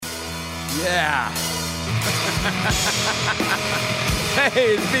Yeah.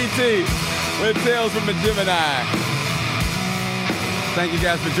 Hey, it's BT with Tales from a Gemini. Thank you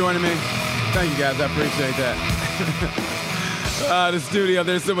guys for joining me. Thank you guys. I appreciate that. The studio,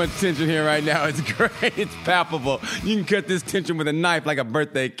 there's so much tension here right now. It's great. It's palpable. You can cut this tension with a knife like a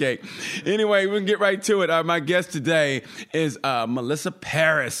birthday cake. Anyway, we can get right to it. My guest today is Melissa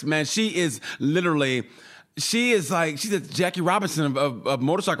Paris. Man, she is literally... she's a Jackie Robinson of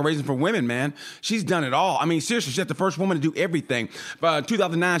motorcycle racing for women, man. She's done it all. I mean, seriously, she's the first woman to do everything.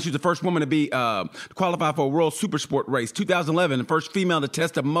 2009, she was the first woman to be qualified for a World Supersport race. 2011, the first female to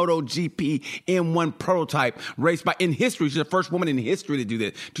test a MotoGP M1 prototype race in history. She's the first woman in history to do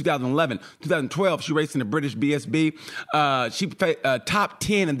that. 2011. 2012, she raced in the British BSB. She top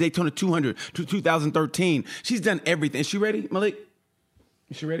 10 in Daytona 200 to 2013. She's done everything. Is she ready, Malik?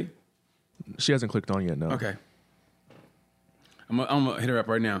 Is she ready? She hasn't clicked on yet, no. Okay. I'm gonna hit her up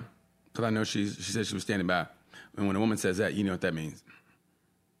right now because I know she said she was standing by. And when a woman says that, you know what that means.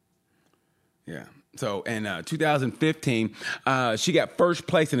 Yeah. So in 2015, she got first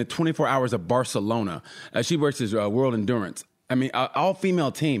place in the 24 Hours of Barcelona. She works as World Endurance. I mean,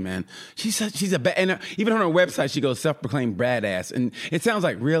 all-female team, man. She's and even on her website, she goes self-proclaimed badass. And it sounds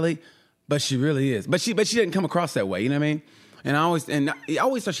like, really? But she really is. But she didn't come across that way, you know what I mean? And I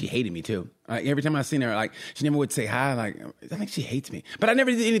always thought she hated me too. Like every time I seen her, like she never would say hi. Like I think she hates me, but I never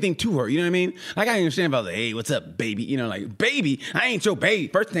did anything to her. You know what I mean? Like I understand about like, hey, what's up, baby? You know, like baby, I ain't your baby.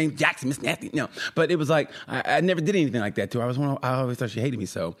 First name Jackson, Miss Nasty. No, but it was like I never did anything like that to her. I always thought she hated me.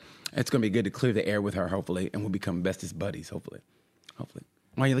 So it's gonna be good to clear the air with her, hopefully, and we'll become bestest buddies, hopefully.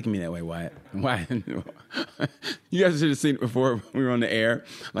 Why are you looking at me that way, Wyatt? Why? You guys should have seen it before we were on the air.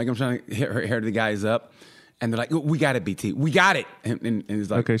 Like I'm trying to hit her hair the guys up. And they're like, we got it, BT. We got it. And it's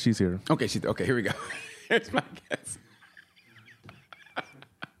like... okay, she's here. Okay, here we go. Here's my guess.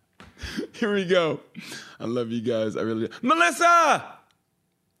 Here we go. I love you guys. I really do. Melissa!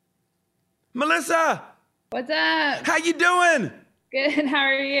 What's up? How you doing? Good. How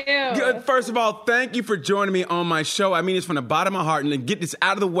are you? Good. First of all, thank you for joining me on my show. I mean this from the bottom of my heart. And to get this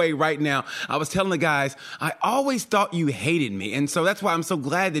out of the way right now, I was telling the guys, I always thought you hated me. And so that's why I'm so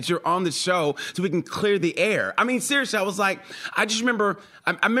glad that you're on the show so we can clear the air. I mean, seriously, I was like, I just remember...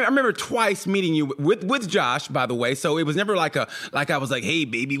 I remember twice meeting you with Josh, by the way. So it was never like I was like, hey,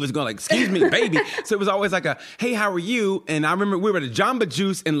 baby, was going like, excuse me, baby. So it was always like hey, how are you? And I remember we were at a Jamba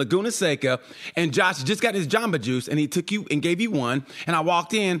Juice in Laguna Seca, and Josh just got his Jamba Juice, and he took you and gave you one. And I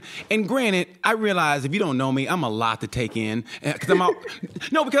walked in, and granted, I realized if you don't know me, I'm a lot to take in because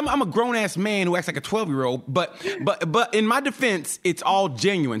I'm a grown ass man who acts like a 12-year-old. But in my defense, it's all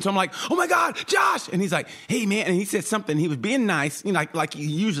genuine. So I'm like, oh my God, Josh, and he's like, hey man, and he said something. He was being nice, you know, like he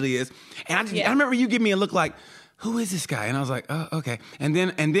usually is. And I remember you give me a look like, who is this guy? And I was like, oh, okay. And then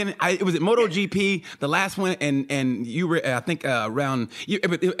it was at MotoGP, the last one, and you were, I think,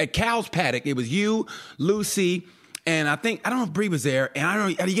 at Cal's paddock. It was you, Lucy, and I don't know if Bree was there,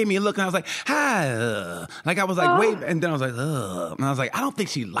 and he gave me a look, and I was like, hi. Like, I was like, wait, and then I was like, ugh. And I was like, I don't think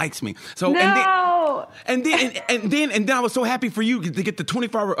she likes me. So, no. And then I was so happy for you to get the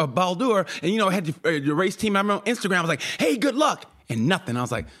 24-hour of Baldur, and, you know, I had your race team. I remember on Instagram, I was like, hey, good luck. And nothing. I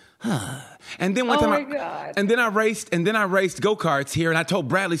was like, huh. And then one time, I raced go-karts here, and I told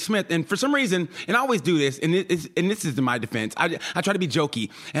Bradley Smith, and for some reason, and I always do this, and this is in my defense, I try to be jokey,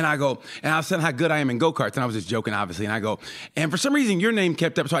 and I go, and I was saying how good I am in go-karts, and I was just joking, obviously, and I go, and for some reason, your name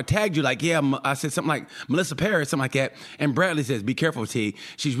kept up, so I tagged you like, yeah, I said something like Melissa Paris, something like that, and Bradley says, be careful, T,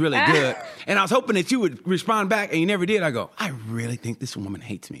 she's really good, and I was hoping that you would respond back, and you never did. I go, I really think this woman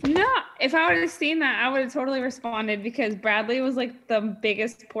hates me. No, if I would have seen that, I would have totally responded because Bradley was like the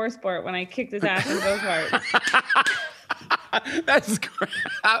biggest poor sport when I kicked his ass in go-karts. That's great.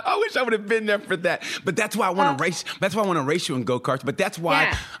 I wish I would have been there for that. But that's why I want to race. That's why I want to race you in go-karts. But that's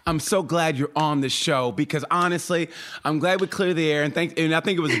why I'm so glad you're on the show because honestly, I'm glad we cleared the air. And I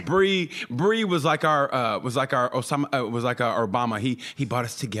think it was Bree. Bree was like our Obama. He brought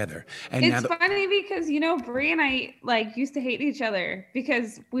us together. And it's funny because Bree and I like used to hate each other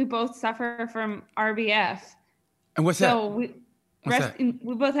because we both suffer from RBF. And what's that? We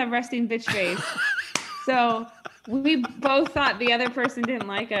both have resting bitch face. So we both thought the other person didn't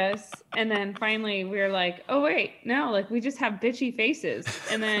like us. And then finally we were like, oh wait, no, like we just have bitchy faces.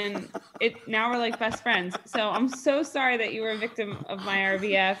 And then now we're like best friends. So I'm so sorry that you were a victim of my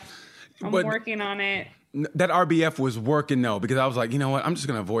RBF. I'm working on it.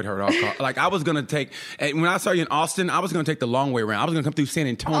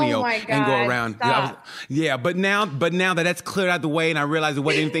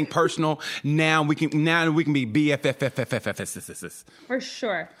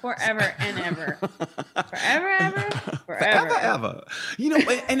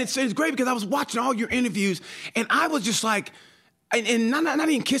 And it's great because I was watching all your interviews and I was just like, and not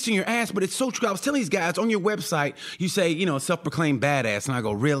even kissing your ass, but it's so true. I was telling these guys on your website, you say, self-proclaimed badass. And I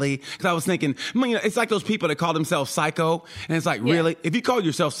go, really? Because I was thinking, it's like those people that call themselves psycho. And it's like, really? If you call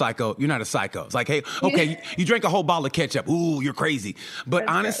yourself psycho, you're not a psycho. It's like, hey, okay, you drank a whole bottle of ketchup. Ooh, you're crazy. But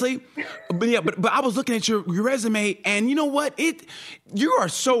that's honestly, but I was looking at your resume and you know what? You are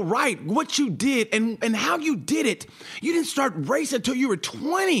so right. What you did and how you did it, you didn't start racing until you were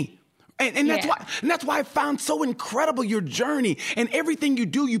 20. And that's why I found so incredible your journey and everything you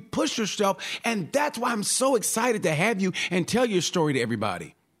do, you push yourself. And that's why I'm so excited to have you and tell your story to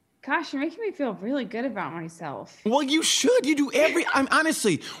everybody. Gosh, you're making me feel really good about myself. Well, you should. You do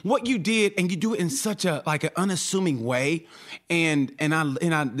honestly, what you did, and you do it in such an unassuming way. And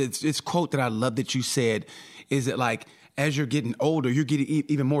this quote that I love that you said is that like, as you're getting older, you're getting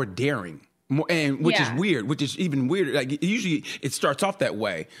even more daring. Which is weird, which is even weirder. Like usually it starts off that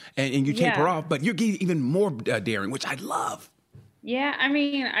way and you taper off, but you're getting even more daring, which I love. Yeah. I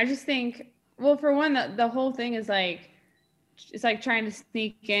mean, I just think, well, for one, the whole thing is like, it's like trying to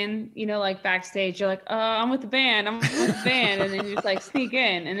sneak in, like backstage, you're like, oh, I'm with the band. And then you just like sneak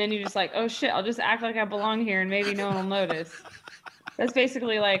in and then you're just like, oh shit, I'll just act like I belong here and maybe no one will notice. That's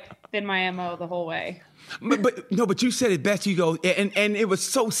basically like been my MO the whole way. But you said it best. You go, and it was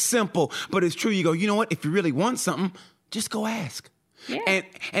so simple, but it's true. You go, you know what? If you really want something, just go ask. Yeah.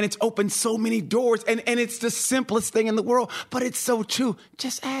 And it's opened so many doors, and it's the simplest thing in the world, but it's so true.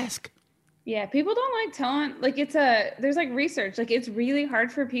 Just ask. Yeah, people don't like telling, like there's like research, like it's really hard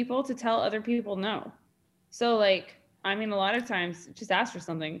for people to tell other people no. So like, I mean, a lot of times, just ask for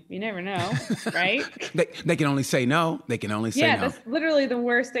something. You never know, right? They can only say no. They can only say no. Yeah, that's literally the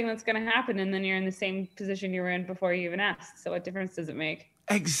worst thing that's going to happen. And then you're in the same position you were in before you even asked. So what difference does it make?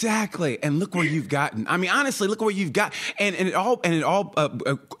 Exactly. And look where you've gotten. I mean, honestly, look where you've got. And it all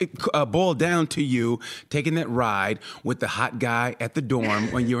boiled down to you taking that ride with the hot guy at the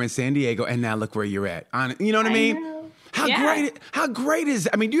dorm when you were in San Diego. And now look where you're at. You know what I mean? Know. How great is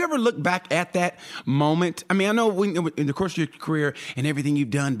it? I mean, do you ever look back at that moment? I mean, I know in the course of your career and everything you've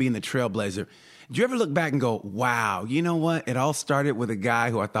done being the trailblazer, do you ever look back and go, wow, you know what? It all started with a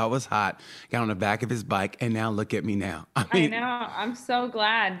guy who I thought was hot, got on the back of his bike, and now look at me now. I know. I'm so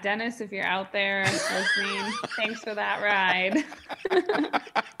glad. Dennis, if you're out there listening, thanks for that ride.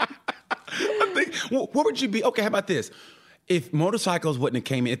 What would you be? Okay, how about this? If motorcycles wouldn't have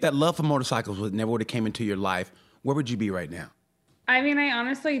came in, if that love for motorcycles never would have came into your life, where would you be right now? I mean, I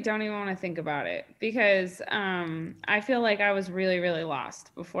honestly don't even want to think about it because I feel like I was really, really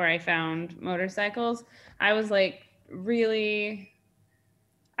lost before I found motorcycles. I was like I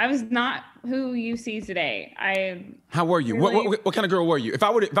was not who you see today. How were you? Really, what kind of girl were you? If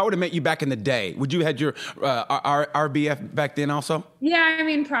I would have met you back in the day, would you have had your RBF back then also? Yeah, I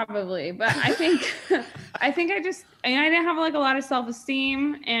mean, probably. But I think I didn't have like a lot of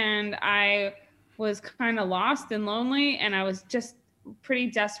self-esteem and I was kind of lost and lonely and I was just pretty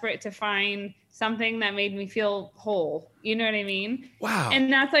desperate to find something that made me feel whole. You know what I mean? Wow.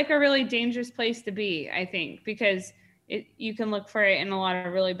 And that's like a really dangerous place to be, I think, because you can look for it in a lot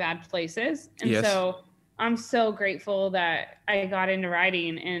of really bad places. And so I'm so grateful that I got into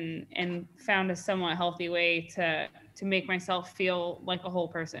riding and found a somewhat healthy way to make myself feel like a whole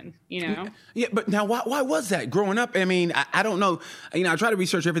person, Yeah, but now why was that growing up? I mean, I don't know. I try to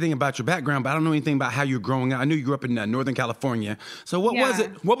research everything about your background, but I don't know anything about how you're growing up. I knew you grew up in Northern California. So what was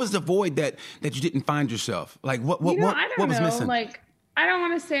it? What was the void that you didn't find yourself? Like what was missing? Like, I don't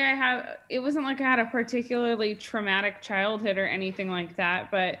want to say it wasn't like I had a particularly traumatic childhood or anything like that,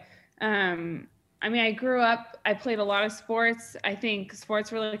 but I mean, I grew up, I played a lot of sports. I think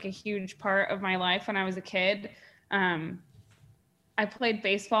sports were like a huge part of my life when I was a kid. I played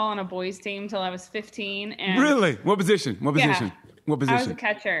baseball on a boys team till I was 15. And really? What position? I was a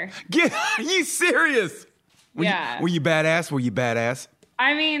catcher. Are you serious? Were you badass?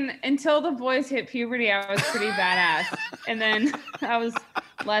 I mean, until the boys hit puberty, I was pretty badass. And then I was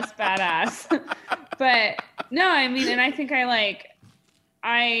less badass. But no, I mean, and I think I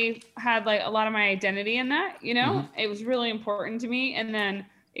had like a lot of my identity in that, Mm-hmm. It was really important to me. And then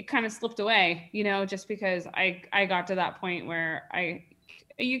it kind of slipped away, just because I got to that point where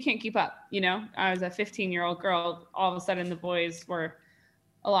you can't keep up, I was a 15-year-old girl. All of a sudden the boys were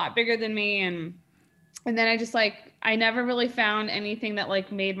a lot bigger than me and and then I just like, I never really found anything that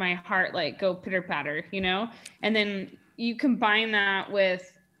like made my heart like go pitter patter, you know? And then you combine that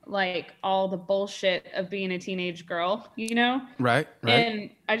with like all the bullshit of being a teenage girl, you know? Right. And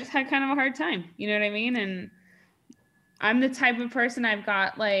I just had kind of a hard time, you know what I mean? And I'm the type of person, I've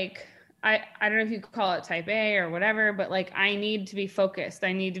got like, I don't know if you could call it type A or whatever, but like I need to be focused.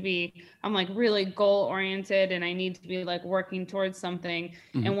 I'm like really goal oriented, and I need to be like working towards something.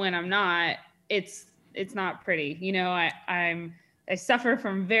 Mm-hmm. And when I'm not, it's not pretty. You know, I suffer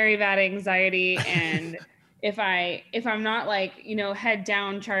from very bad anxiety, and if I'm not like, you know, head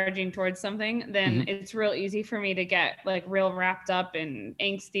down charging towards something, then Mm-hmm. it's real easy for me to get like real wrapped up and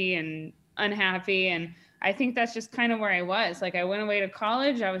angsty and unhappy. And I think that's just kind of where I was. Like I went away to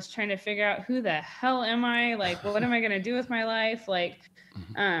college. I was trying to figure out who the hell am I? Like, what am I going to do with my life? Like,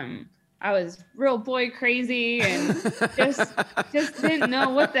 I was real boy crazy and just didn't know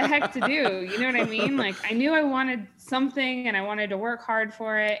what the heck to do. You know what I mean? Like I knew I wanted something and I wanted to work hard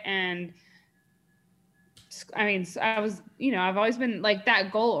for it. And I mean, I was, you know, I've always been like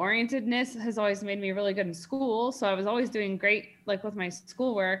that goal orientedness has always made me really good in school. So I was always doing great, like with my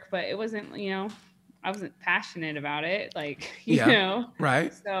schoolwork, but it wasn't, you know, I wasn't passionate about it. Like, you know,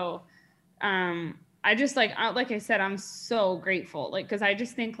 right. So, I just like I said, I'm so grateful. Like, cause I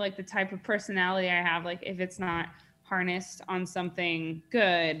just think like the type of personality I have, like if it's not harnessed on something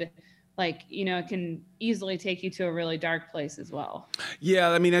good, like, you know, it can easily take you to a really dark place as well. Yeah,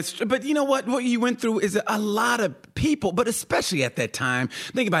 I mean, that's true. But you know what? What you went through is a lot of people, but especially at that time.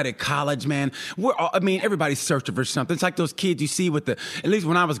 Think about it, college, man. Everybody's searching for something. It's like those kids you see with at least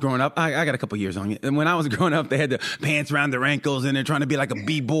when I was growing up, I got a couple years on you. And when I was growing up, they had the pants around their ankles and they're trying to be like a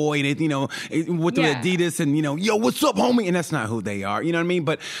B-boy and, you know, with the Adidas and, you know, yo, what's up, homie? And that's not who they are. You know what I mean?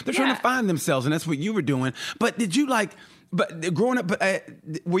 But they're trying to find themselves, and that's what you were doing. But did you But growing up,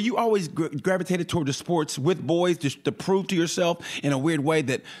 were you always gravitated toward the sports with boys just to prove to yourself in a weird way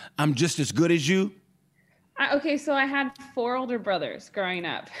that I'm just as good as you? Okay, so I had 4 older brothers growing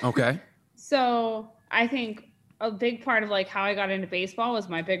up. Okay. So I think a big part of like how I got into baseball was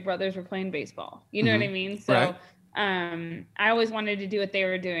my big brothers were playing baseball. You know what I mean? So Right. I always wanted to do what they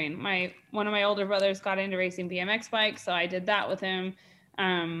were doing. One of my older brothers got into racing BMX bikes, so I did that with him.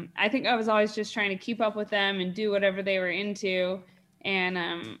 I think I was always just trying to keep up with them and do whatever they were into.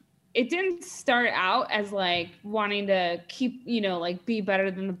 And it didn't start out as like wanting to keep, you know, like be better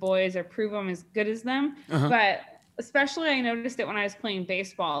than the boys or prove I'm as good as them. But especially I noticed it when I was playing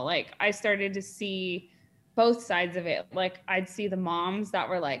baseball. Like I started to see both sides of it. Like I'd see the moms that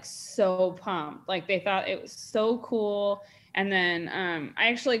were like so pumped. Like they thought it was so cool. And then I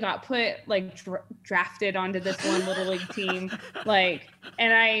actually got put like drafted onto this one little league team. Like,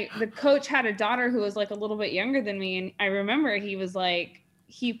 and the coach had a daughter who was like a little bit younger than me. And I remember he was like,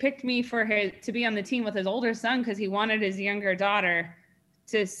 he picked me to be on the team with his older son because he wanted his younger daughter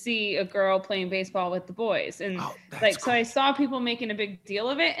to see a girl playing baseball with the boys. And like, cool. So I saw people making a big deal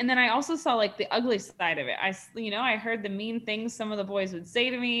of it. And then I also saw like the ugly side of it. I heard the mean things some of the boys would say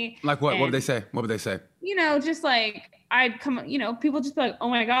to me. Like what? What would they say? What would they say? You know, just like I'd come, you know, people just be like, oh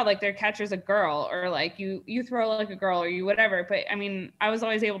my God, like their catcher's a girl, or like you throw like a girl, or you whatever. But I mean, I was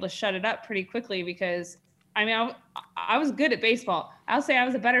always able to shut it up pretty quickly because I mean, I was good at baseball. I'll say I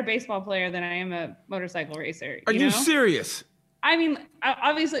was a better baseball player than I am a motorcycle racer. Are you serious? I mean,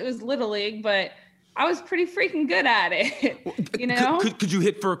 obviously it was Little League, but I was pretty freaking good at it. You know? Could you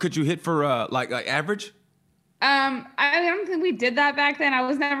hit for like average? I don't think we did that back then. I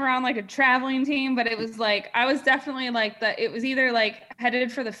was never on like a traveling team, but it was like I was definitely like it was either like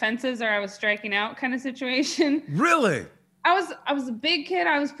headed for the fences or I was striking out kind of situation. Really? I was a big kid.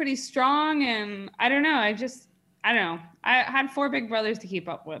 I was pretty strong, and I don't know. I don't know. I had 4 big brothers to keep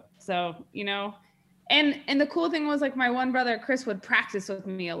up with, so you know. And the cool thing was like my one brother, Chris, would practice with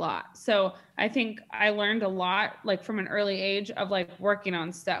me a lot. So I think I learned a lot like from an early age of like working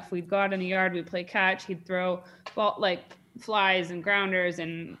on stuff. We'd go out in the yard, we'd play catch. He'd throw like flies and grounders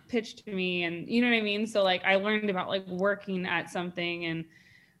and pitch to me. And you know what I mean? So like I learned about like working at something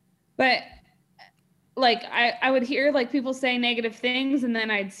but like I would hear like people say negative things, and then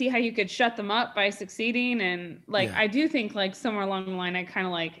I'd see how you could shut them up by succeeding. And like, I do think like somewhere along the line, I kind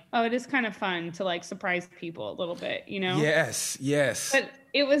of like, oh, it is kind of fun to like surprise people a little bit, you know? Yes. But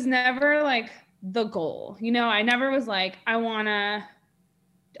it was never like the goal, you know? I never was like, I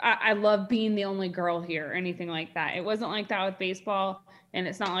love being the only girl here or anything like that. It wasn't like that with baseball, and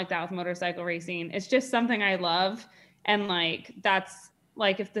it's not like that with motorcycle racing. It's just something I love. And like, that's,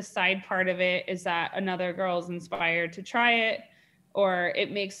 like if the side part of it is that another girl is inspired to try it, or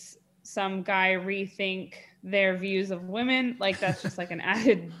it makes some guy rethink their views of women, like that's just like an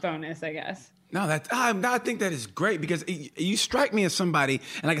added bonus, I guess. No, I think that is great because you strike me as somebody,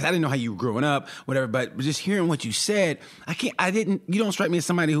 and like I said, I didn't know how you were growing up, whatever, but just hearing what you said, you don't strike me as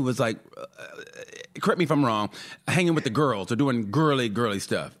somebody who was like, correct me if I'm wrong, hanging with the girls or doing girly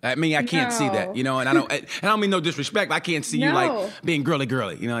stuff. I mean, I can't see that, and I don't mean no disrespect, but I can't see you like being girly,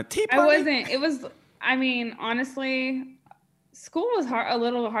 like tea party. I mean, honestly, school was a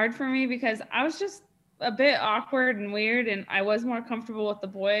little hard for me because I was just a bit awkward and weird, and I was more comfortable with the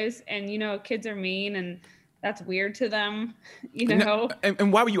boys, and kids are mean and that's weird to them,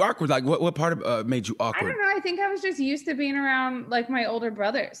 And why were you awkward? Like what part of made you awkward? I don't know. I think I was just used to being around like my older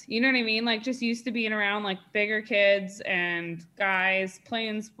brothers. You know what I mean? Like just used to being around like bigger kids and guys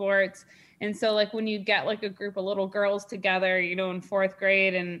playing sports. And so like when you get like a group of little girls together, in fourth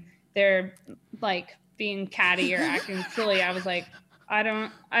grade and they're like being catty or acting silly, I was like, I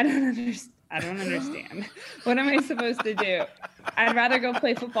don't understand. What am I supposed to do? I'd rather go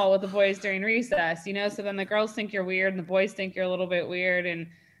play football with the boys during recess, so then the girls think you're weird and the boys think you're a little bit weird. And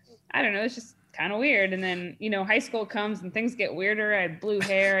I don't know, it's just kind of weird. And then, high school comes and things get weirder. I had blue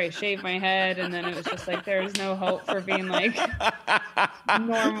hair, I shaved my head. And then it was just like, there was no hope for being like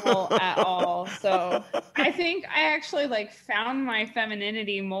normal at all. So I think I actually like found my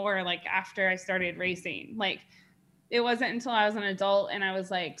femininity more like after I started racing. Like, it wasn't until I was an adult and I was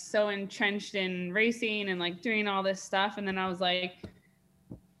like so entrenched in racing and like doing all this stuff. And then I was like,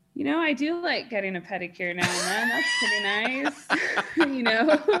 I do like getting a pedicure now and then. That's pretty nice.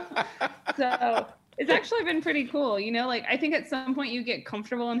 So it's actually been pretty cool. Like I think at some point you get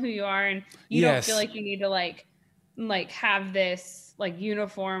comfortable in who you are and you don't feel like you need to like have this like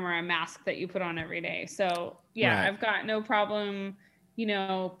uniform or a mask that you put on every day. So yeah, right. I've got no problem,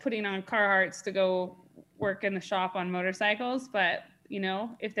 putting on Carhartts to go work in the shop on motorcycles, but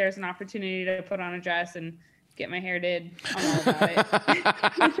if there's an opportunity to put on a dress and get my hair did, I'm all about it.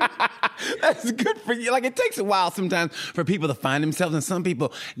 That's good for you. Like it takes a while sometimes for people to find themselves, and some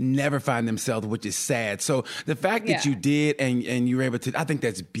people never find themselves, which is sad. So the fact that you did and you were able to, I think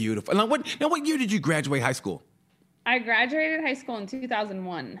that's beautiful. Now what year did you graduate high school? I graduated high school in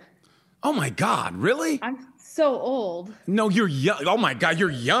 2001. Oh my God, really? I'm so old. No, you're young. Oh my God, you're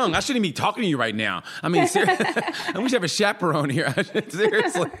young. I shouldn't be talking to you right now. I mean, seriously, we should have a chaperone here.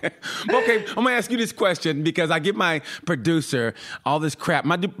 Seriously. Okay, I'm gonna ask you this question because I give my producer all this crap.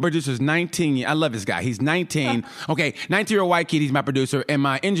 My producer's 19. I love this guy. He's 19. Okay, 19-year-old white kid. He's my producer, and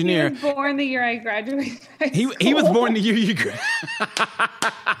my engineer. He was born the year I graduated. He was born the year you graduated.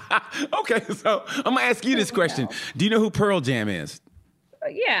 Okay, so I'm gonna ask you this question. Do you know who Pearl Jam is?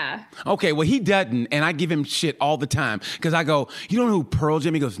 Yeah. Okay, well, he doesn't, and I give him shit all the time because I go, you don't know who Pearl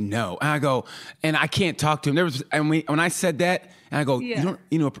Jam? He goes, no. And I go, and I can't talk to him. When I said that, and I go, you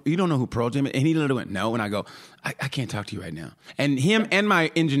don't know who Pearl Jam is? And he literally went, no. And I go, I can't talk to you right now. And him and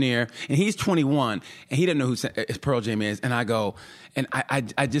my engineer, and he's 21, and he doesn't know who Pearl Jam is. And I go, and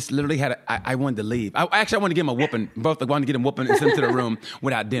I just literally I wanted to leave. I wanted to give him a whooping. Both I wanted to get him whooping and send him to the room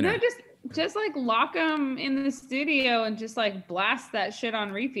without dinner. No, just like lock them in the studio and just like blast that shit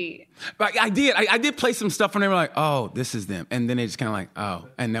on repeat. But I did play some stuff and they were like, oh, this is them. And then they just kind of like, oh,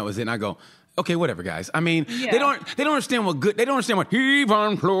 and that was it. And I go, okay, whatever, guys. I mean, they don't understand they don't understand what heave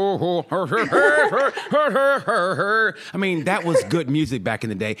on floor. I mean, that was good music back in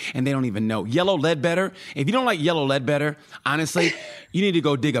the day, and they don't even know. Yellow Ledbetter. If you don't like Yellow Ledbetter, honestly, you need to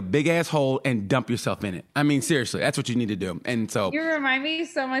go dig a big ass hole and dump yourself in it. I mean, seriously, that's what you need to do. And so you remind me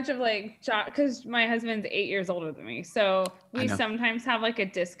so much of like, because my husband's 8 years older than me, so we sometimes have like a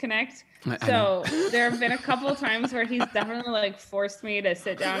disconnect. So there have been a couple of times where he's definitely like forced me to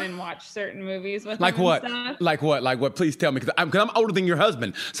sit down and watch certain movies with him. Like what? Like what? Like what? Please tell me, because I'm older than your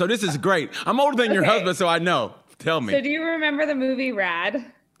husband. So this is great. I'm older than your husband, so I know. Tell me. So do you remember the movie Rad?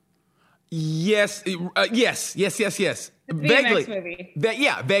 Yes. Yes. Vaguely. Movie.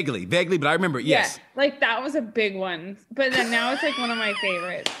 Vaguely, but I remember it, yes. Yeah, like that was a big one. But then now it's like one of my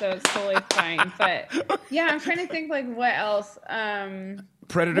favorites, so it's totally fine. But yeah, I'm trying to think like what else.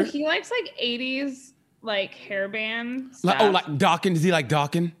 Predator? He likes like 80s like hairband stuff. Like Dawkins. Does he like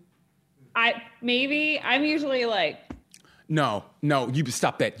Dawkins? I'm usually like. No, you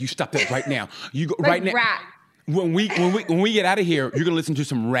stop that. You stop that right now. You go like right now. Rat. When we get out of here, you're gonna listen to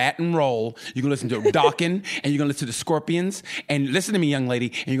some Rat and Roll. You're gonna listen to Dawkins, and you're gonna listen to Scorpions. And listen to me, young lady.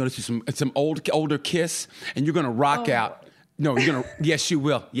 And you're gonna listen to some older Kiss, and you're gonna rock out. No, you're gonna. Yes, you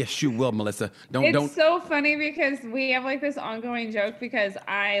will. Yes, you will, Melissa. It's so funny because we have like this ongoing joke because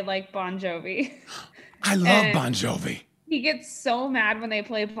I like Bon Jovi. I love Bon Jovi. He gets so mad when they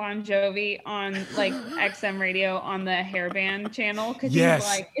play Bon Jovi on like XM radio on the hairband channel because he's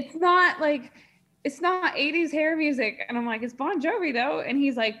like, it's not 80s hair music, and I'm like, it's Bon Jovi though, and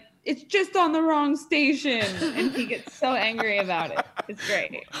he's like, it's just on the wrong station. And he gets so angry about it. It's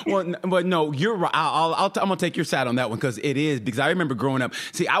great. Well, but no, you're right. I'm going to take your side on that one because it is. Because I remember growing up.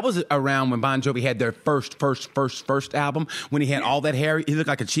 See, I was around when Bon Jovi had their first album when he had all that hair. He looked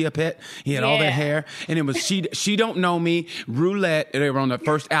like a chia pet. He had all that hair. And it was She Don't Know Me, Roulette. They were on the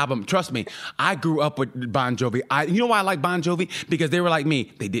first album. Trust me, I grew up with Bon Jovi. You know why I like Bon Jovi? Because they were like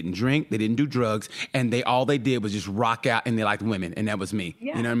me. They didn't drink. They didn't do drugs. And all they did was just rock out and they liked women. And that was me.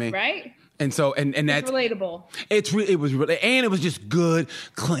 Yeah, you know what I mean? Right. And so, and that's relatable. It was really, and it was just good,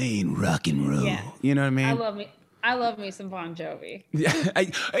 clean rock and roll. Yeah. You know what I mean? I love me some Bon Jovi. Yeah.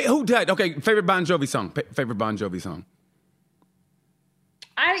 Hey, who does? Okay, favorite Bon Jovi song. Favorite Bon Jovi song.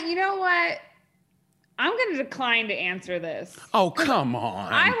 You know what? I'm going to decline to answer this. Oh, come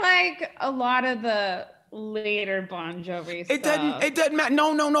on. I like a lot of the later Bon Jovi stuff. It doesn't matter.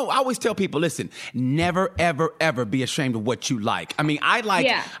 No. I always tell people, listen, never, ever, ever be ashamed of what you like. I mean, I like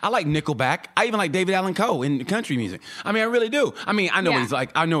Nickelback. I even like David Allan Coe in country music. I mean, I really do. I mean, I know what he's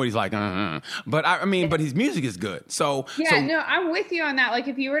like. But but his music is good. No, I'm with you on that. Like,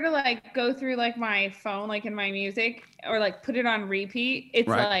 if you were to like go through like my phone, like in my music, or like put it on repeat, it's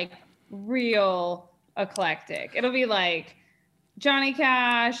like real eclectic. It'll be like Johnny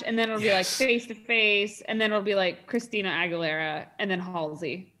Cash, and then it'll be like Face to Face, and then it'll be like Christina Aguilera, and then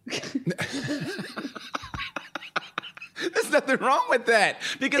Halsey. There's nothing wrong with that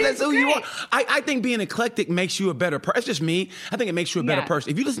because that's who you are. I think being eclectic makes you a better person. It's just me. I think it makes you a better person.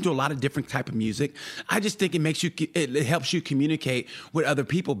 If you listen to a lot of different type of music, I just think it helps you communicate with other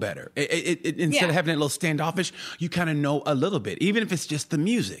people better. Instead of having that little standoffish, you kind of know a little bit, even if it's just the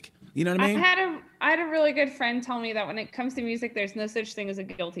music. You know what I mean? I had a really good friend tell me that when it comes to music, there's no such thing as a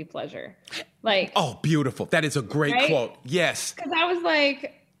guilty pleasure. Like, oh, beautiful. That is a great quote. Yes. Because I was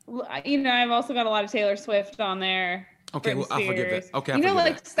like, I've also got a lot of Taylor Swift on there. Okay, well, I'll forgive that.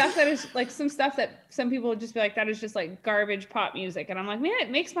 Okay, stuff that is like some stuff that some people would just be like, that is just like garbage pop music. And I'm like, man, it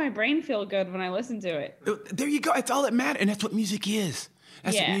makes my brain feel good when I listen to it. There you go. It's all that matters. And that's what music is.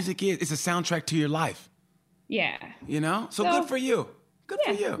 That's what music is. It's a soundtrack to your life. Yeah. You know? So good for you. Good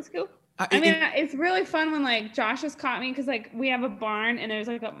for you. It's cool. It's really fun when like Josh has caught me because like we have a barn and there's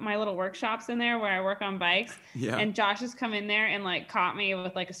like my little workshops in there where I work on bikes. Yeah. And Josh has come in there and like caught me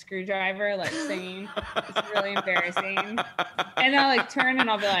with like a screwdriver, like singing. It's really embarrassing. And I'll like turn and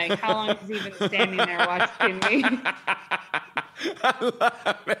I'll be like, how long is he been standing there watching me? I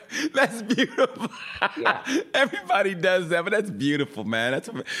love it. That's beautiful. Yeah. Everybody does that, but that's beautiful, man. That's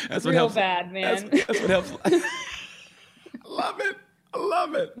what real helps. Bad, man. That's what helps. I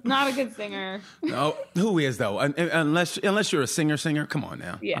love it. Not a good singer. No, who is though? Unless you're a singer. Come on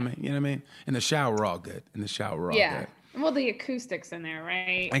now. Yeah. I mean, you know what I mean? In the shower, we're all good. Good. Well, the acoustics in there,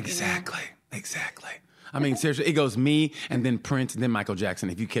 right? Exactly. I mean, seriously, it goes me and then Prince and then Michael Jackson.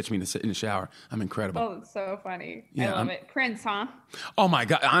 If you catch me in the shower, I'm incredible. Oh, it's so funny. Yeah, I love it. Prince, huh? Oh my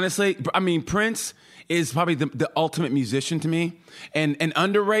God. Honestly, I mean, Prince is probably the ultimate musician to me. And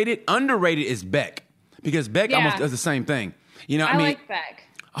underrated is Beck. Because Beck almost does the same thing. You know, I mean, like Beck.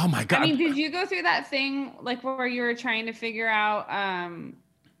 Oh my God. I mean, did you go through that thing like where you were trying to figure out,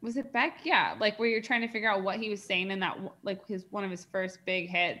 was it Beck? Yeah. Like where you're trying to figure out what he was saying in that, like one of his first big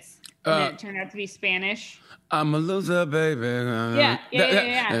hits. And then it turned out to be Spanish. I'm a loser, baby. Yeah.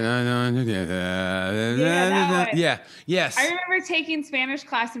 Yes. I remember taking Spanish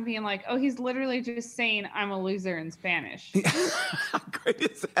class and being like, oh, he's literally just saying I'm a loser in Spanish. How great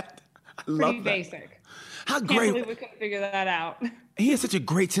is that? I love Pretty that. Basic. How great. Can't believe we couldn't figure that out. He has such a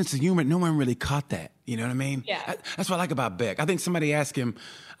great sense of humor. No one really caught that. You know what I mean? Yeah. That's what I like about Beck. I think somebody asked him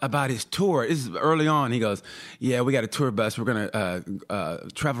about his tour. This is early on. He goes, "Yeah, we got a tour bus. We're gonna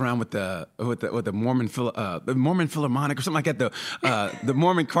travel around with the Mormon Philharmonic or something like that. The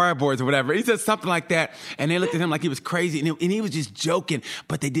Mormon choir boards or whatever." He said something like that, and they looked at him like he was crazy, and he was just joking,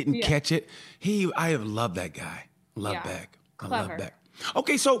 but they didn't catch it. I have loved that guy. Beck. Clever. I love Beck.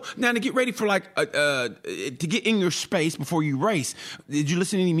 Okay, so now to get ready for to get in your space before you race, did you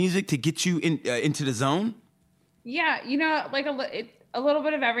listen to any music to get you into the zone? Yeah, like a little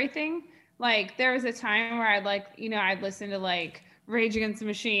bit of everything. Like there was a time where I'd listen to like Rage Against the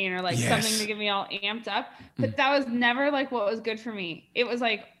Machine or like something to get me all amped up, but that was never like what was good for me. It was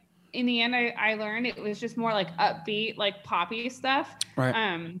like in the end, I learned it was just more like upbeat, like poppy stuff.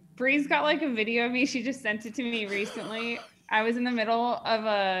 Right. Bree's got like a video of me. She just sent it to me recently. I was in the middle of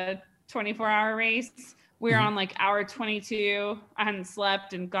a 24-hour race. We were on like hour 22. I hadn't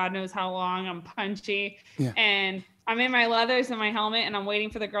slept and God knows how long. I'm punchy. Yeah. And I'm in my leathers and my helmet and I'm waiting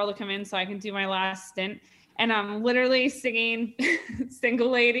for the girl to come in so I can do my last stint. And I'm literally singing Single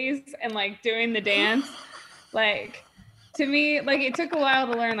Ladies and like doing the dance. Like to me, like it took a while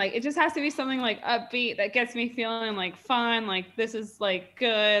to learn. Like it just has to be something like upbeat that gets me feeling like fun. Like this is like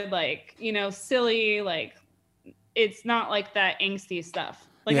good, like, you know, silly. Like it's not like that angsty stuff.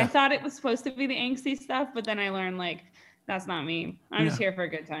 Like I thought it was supposed to be the angsty stuff, but then I learned like that's not me. I'm just here for a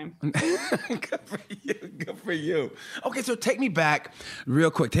good time. Good for you. Good for you. Okay, so take me back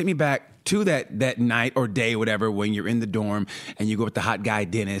real quick. Take me back to that night or day, whatever, when you're in the dorm and you go with the hot guy,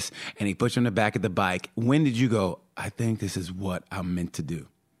 Dennis, and he puts you on the back of the bike. When did you go, I think this is what I'm meant to do?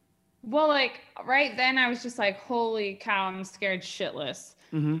 Well, like right then I was just like, holy cow, I'm scared shitless.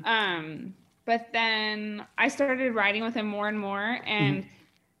 But then I started riding with him more and more. And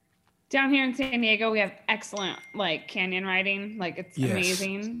down here in San Diego, we have excellent like canyon riding. Like it's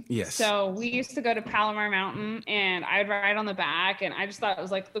amazing. Yes. So we used to go to Palomar Mountain and I'd ride on the back and I just thought it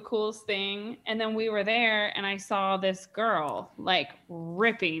was like the coolest thing. And then we were there and I saw this girl like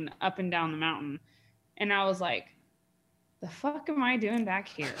ripping up and down the mountain. And I was like, the fuck am I doing back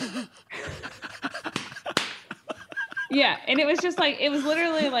here? Yeah. And it was just like, it was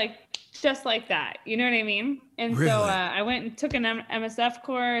literally like, just like that. You know what I mean? And really? So I went and took an MSF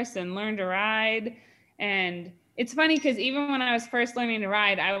course and learned to ride. And it's funny because even when I was first learning to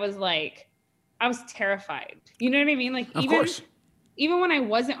ride, I was terrified. You know what I mean? Like even when I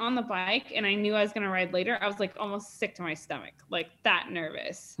wasn't on the bike and I knew I was going to ride later, I was like almost sick to my stomach, like that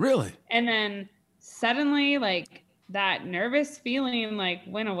nervous. Really? And then suddenly like that nervous feeling like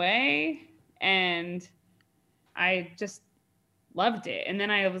went away and I just loved it. And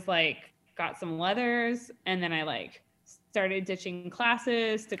then I was like, got some leathers and then I like started ditching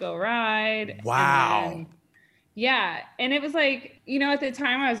classes to go ride. Wow. And and it was like, you know, at the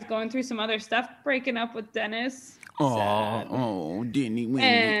time I was going through some other stuff, breaking up with Dennis. Didn't he win?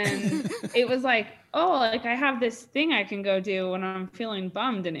 And it was like, oh, like I have this thing I can go do when I'm feeling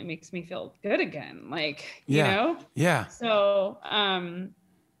bummed and it makes me feel good again. Like, you know? Yeah. So,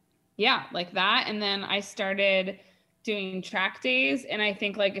 like that. And then I started doing track days. And I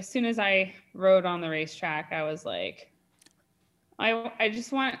think like as soon as I rode on the racetrack, I was like, I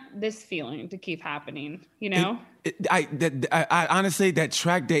just want this feeling to keep happening, you know? I honestly, that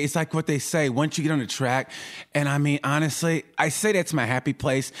track day, it's like what they say, once you get on the track, and I mean, honestly, I say that's my happy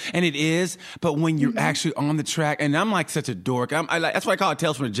place, and it is, but when you're actually on the track, and I'm like such a dork, that's why I call it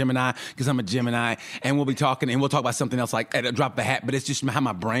Tales from a Gemini, because I'm a Gemini, and we'll be talking, and we'll talk about something else like at a drop of a hat, but it's just how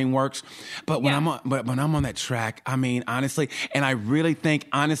my brain works. But when when I'm on that track, I mean, honestly, and I really think,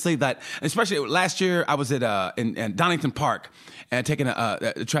 honestly, that, especially last year, I was at in Donington Park, and taking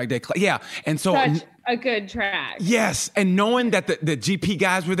a track day class. Yeah, and so such a good track. Yes, and knowing that the GP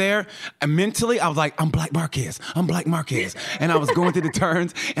guys were there, and mentally I was like, I'm Black Marquez, and I was going through the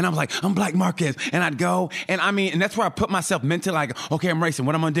turns, and I was like, I'm Black Marquez, and I'd go, and I mean, and that's where I put myself mentally, like, okay, I'm racing,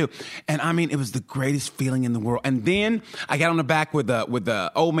 what am I gonna do? And I mean, it was the greatest feeling in the world. And then I got on the back with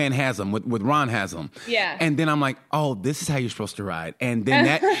the old man Haslam, with Ron Haslam. Yeah. And then I'm like, oh, this is how you're supposed to ride. And then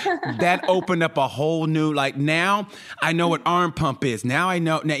that opened up a whole new, like, now I know what arm pump is. Now I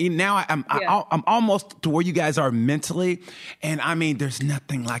know. Now I'm almost to where you guys are mentally, and I mean, there's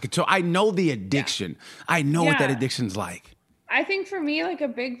nothing like it. So I know the addiction. I know what that addiction's like. I think for me, like a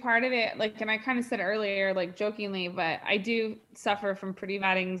big part of it, like, and I kind of said earlier, like jokingly, but I do suffer from pretty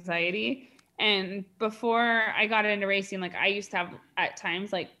bad anxiety. And before I got into racing, like I used to have at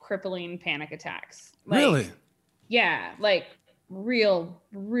times like crippling panic attacks. Like, really? Yeah, like real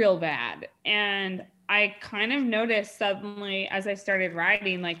bad. And I kind of noticed suddenly as I started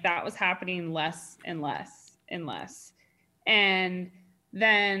riding, like that was happening less and less and less. And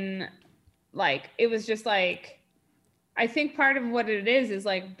then like, it was just like, I think part of what it is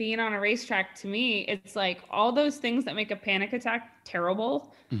like being on a racetrack. To me, it's like all those things that make a panic attack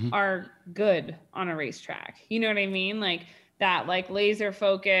terrible are good on a racetrack. You know what I mean? Like that, like laser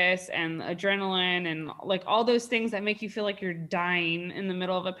focus and adrenaline and like all those things that make you feel like you're dying in the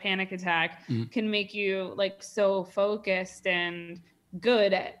middle of a panic attack can make you like so focused and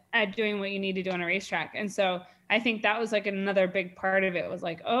good at doing what you need to do on a racetrack. And so I think that was like another big part of it was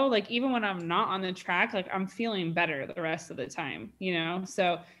like, oh, like even when I'm not on the track, like I'm feeling better the rest of the time, you know?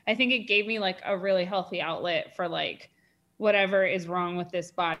 So I think it gave me like a really healthy outlet for like whatever is wrong with this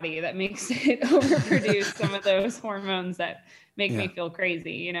body that makes it overproduce some of those hormones that make me feel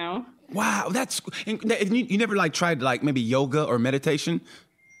crazy, you know? Wow. You never like tried like maybe yoga or meditation?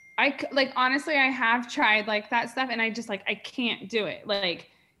 Honestly, I have tried like that stuff and I just like, I can't do it. Like,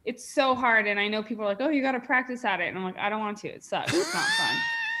 it's so hard. And I know people are like, oh, you got to practice at it. And I'm like, I don't want to. It sucks. It's not fun.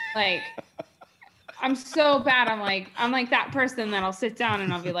 Like, I'm so bad. I'm like that person that'll sit down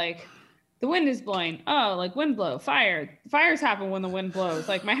and I'll be like, the wind is blowing. Oh, like wind blow, fire. Fires happen when the wind blows.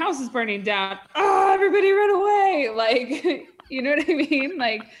 Like my house is burning down. Oh, everybody run away. Like, you know what I mean?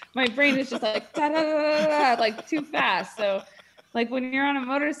 Like my brain is just like, da, da, da, da, da, like too fast. So like when you're on a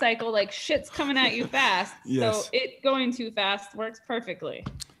motorcycle, like shit's coming at you fast. Yes. So it going too fast works perfectly.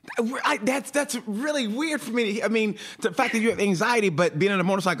 That's really weird for me. I mean, the fact that you have anxiety, but being on a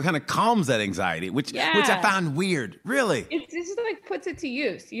motorcycle kind of calms that anxiety, which I found weird. Really, it just like puts it to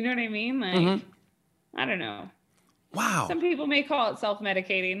use. You know what I mean? Like, I don't know. Wow. Some people may call it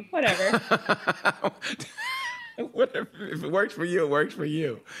self-medicating. Whatever. Whatever. If it works for you, it works for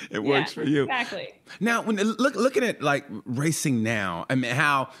you. It works for you. Exactly. Now, when looking at like racing now, I mean,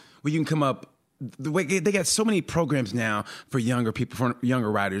 how you can come up. The way they got so many programs now for younger people, for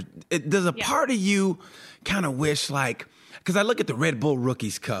younger riders. Does a part of you kind of wish, like, because I look at the Red Bull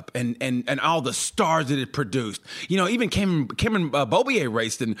Rookies Cup and all the stars that it produced. You know, even Cameron Beaubier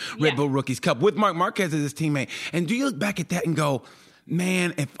raced in Red Bull Rookies Cup with Marc Marquez as his teammate. And do you look back at that and go,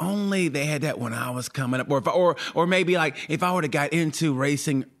 man, if only they had that when I was coming up, or maybe like if I would have got into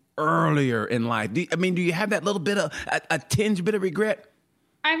racing earlier in life? Do you have that little bit of a tinge bit of regret?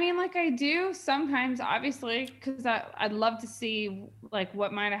 I mean, like I do sometimes, obviously, because I'd love to see like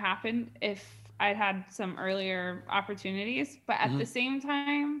what might have happened if I'd had some earlier opportunities. But at the same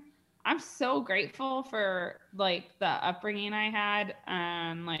time, I'm so grateful for like the upbringing I had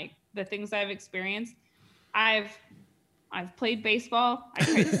and like the things I've experienced. I've played baseball. I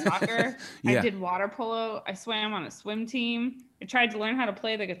played soccer. I did water polo. I swam on a swim team. I tried to learn how to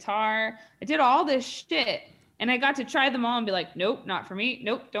play the guitar. I did all this shit. And I got to try them all and be like, nope, not for me.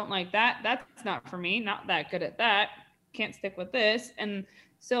 Nope, don't like that. That's not for me. Not that good at that. Can't stick with this. And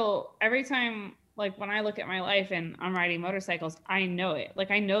so every time, like when I look at my life and I'm riding motorcycles, I know it.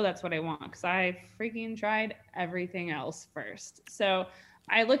 Like I know that's what I want because I freaking tried everything else first. So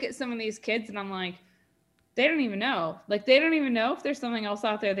I look at some of these kids and I'm like, they don't even know. Like they don't even know if there's something else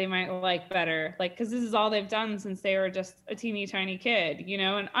out there they might like better. Like, because this is all they've done since they were just a teeny tiny kid, you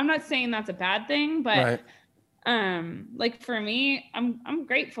know? And I'm not saying that's a bad thing, but right. Like for me, I'm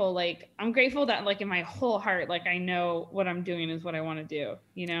grateful. Like I'm grateful that like in my whole heart, like I know what I'm doing is what I want to do,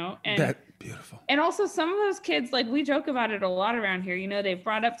 you know? And that's beautiful. And also some of those kids, like we joke about it a lot around here, you know, they've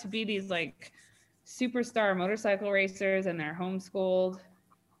brought up to be these like superstar motorcycle racers and they're homeschooled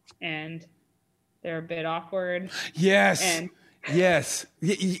and they're a bit awkward. Yes. And yes.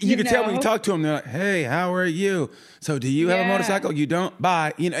 You can tell when you talk to them, they're like, hey, how are you? So do you have a motorcycle? You don't?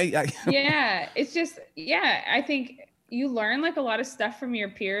 Bye. You know. Yeah. It's just, I think you learn like a lot of stuff from your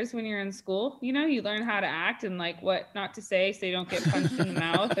peers when you're in school. You know, you learn how to act and like what not to say so you don't get punched in the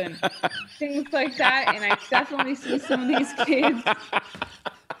mouth and things like that. And I definitely see some of these kids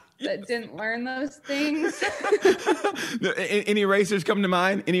that didn't learn those things. Any racers come to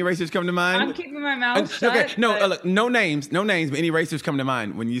mind? I'm keeping my mouth shut. Okay, no, look, no names, but any racers come to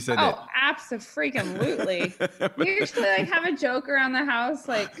mind when you said that? Oh, absolutely. We usually like have a joke around the house,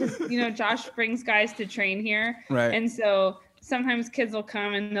 like, cause you know, Josh brings guys to train here. Right. And so sometimes kids will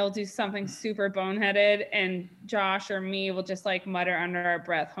come and they'll do something super boneheaded and Josh or me will just like mutter under our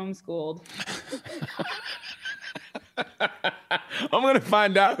breath, homeschooled. I'm going to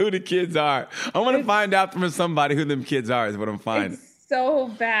find out who the kids are. I'm going to find out from somebody who them kids are is what I'm finding. It's so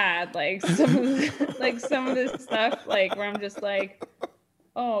bad. Like some of this stuff, like where I'm just like,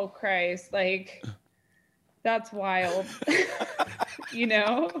 oh Christ, like that's wild. You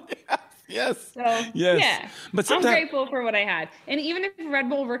know? Yes. So, yes. Yeah. But I'm grateful for what I had. And even if Red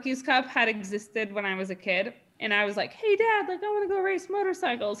Bull Rookies Cup had existed when I was a kid and I was like, hey dad, like I want to go race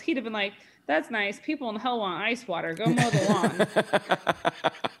motorcycles, he'd have been like, that's nice. People in hell want ice water. Go mow the lawn.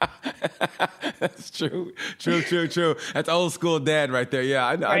 That's true. True. That's old school dad right there. Yeah,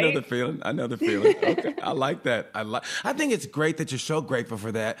 I know the feeling. Okay, I like that. I think it's great that you're so grateful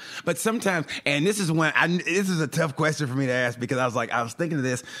for that. But sometimes, and this is a tough question for me to ask because I was thinking of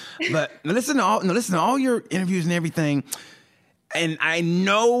this. But listen to all your interviews and everything. And I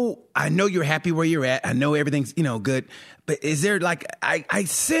know you're happy where you're at. I know everything's, good. But is there like, I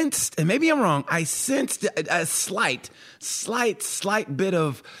sensed, and maybe I'm wrong, I sensed a slight bit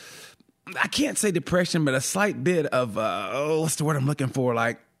of, I can't say depression, but a slight bit of, what's the word I'm looking for?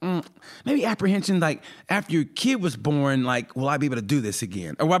 Like, maybe apprehension, like after your kid was born, like, will I be able to do this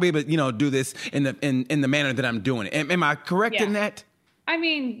again? Or will I be able to, do this in the manner that I'm doing it? Am I correct in that? I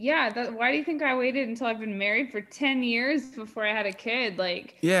mean, yeah. Why do you think I waited until I've been married for 10 years before I had a kid?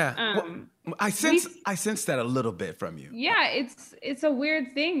 Like, yeah. I sense that a little bit from you. Yeah, it's a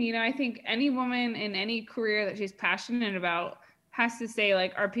weird thing. I think any woman in any career that she's passionate about has to say,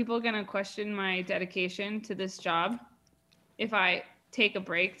 like, are people going to question my dedication to this job if I take a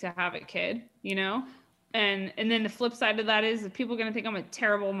break to have a kid, you know? And then the flip side of that is that people are going to think I'm a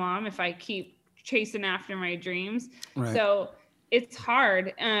terrible mom if I keep chasing after my dreams. Right. So it's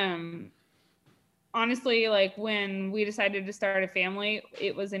hard. Honestly, like when we decided to start a family,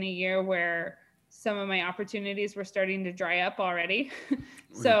 it was in a year where some of my opportunities were starting to dry up already.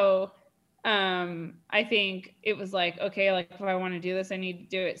 So I think it was like, okay, like if I want to do this, I need to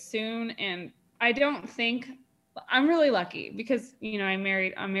do it soon. And I don't think I'm really lucky because, you know, I'm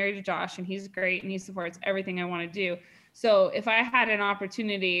married to Josh and he's great and he supports everything I want to do. So if I had an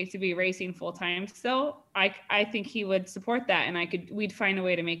opportunity to be racing full time still, I think he would support that and we'd find a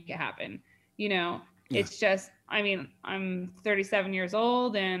way to make it happen. You know, It's just, I mean, I'm 37 years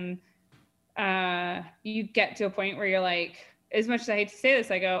old and you get to a point where you're like, as much as I hate to say this,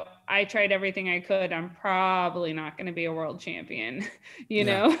 I tried everything I could. I'm probably not going to be a world champion, you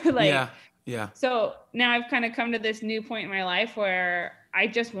know? Yeah. So now I've kind of come to this new point in my life where I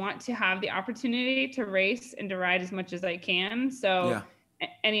just want to have the opportunity to race and to ride as much as I can. So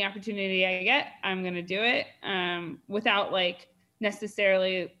any opportunity I get, I'm going to do it without like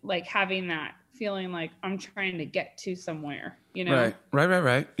necessarily like having that feeling like I'm trying to get to somewhere, you know?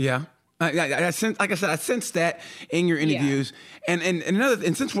 Right. Yeah. I sense, like I said, I sense that in your interviews, and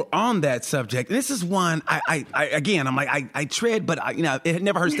since we're on that subject, and this is one I tread, but it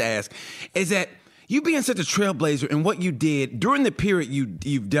never hurts to ask, is that you being such a trailblazer in what you did during the period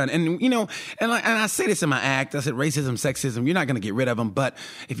you've done, and I say this in my act, I said racism, sexism, you're not going to get rid of them, but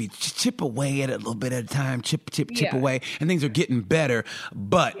if you chip away at it a little bit at a time, chip away, and things are getting better,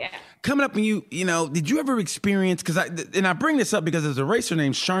 but. Yeah. Coming up, did you ever experience? Because I bring this up because there's a racer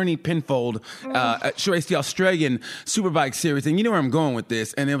named Sharni Penfold. She raced the Australian Superbike Series, and you know where I'm going with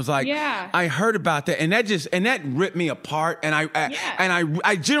this. And it was like, I heard about that, and that ripped me apart. And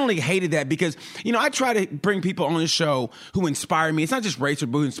I generally hated that because I try to bring people on the show who inspire me. It's not just racers,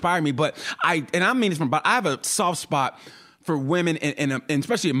 but who inspire me. But I mean this I have a soft spot for women and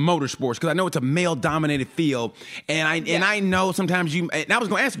especially in motorsports, because I know it's a male-dominated field, and I know sometimes and I was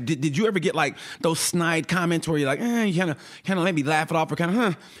going to ask you, did you ever get like those snide comments where you're like, you kind of let me laugh it off, or kind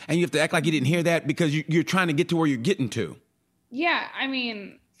of, and you have to act like you didn't hear that because you're trying to get to where you're getting to? Yeah, I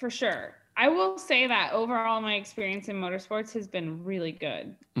mean, for sure. I will say that overall my experience in motorsports has been really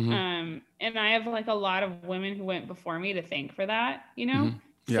good. Mm-hmm. And I have like a lot of women who went before me to thank for that, Mm-hmm.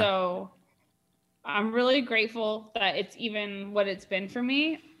 Yeah. So I'm really grateful that it's even what it's been for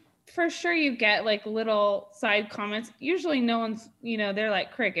me. For sure, you get like little side comments. Usually no one's, they're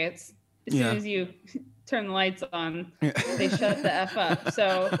like crickets. As soon as you turn the lights on, they shut the F up.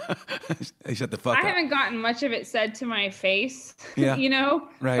 So they shut the fuck up. I haven't gotten much of it said to my face, Right.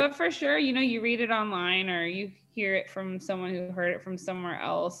 But for sure, you read it online or you hear it from someone who heard it from somewhere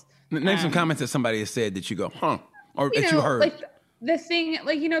else. Name some comments that somebody has said that you go, or that you heard. Like, the thing,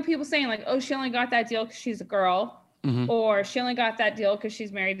 like, people saying like, oh, she only got that deal because she's a girl, mm-hmm. or she only got that deal because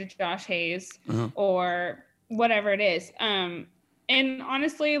she's married to Josh Hayes, mm-hmm. or whatever it is. And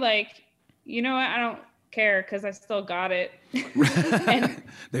honestly, like, what? I don't care because I still got it. And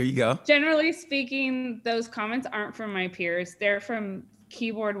there you go. Generally speaking, those comments aren't from my peers. They're from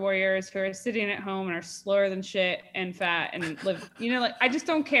keyboard warriors who are sitting at home and are slower than shit and fat and live, like, I just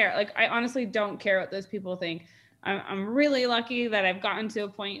don't care. Like, I honestly don't care what those people think. I'm really lucky that I've gotten to a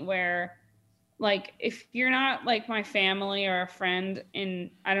point where, like, if you're not like my family or a friend,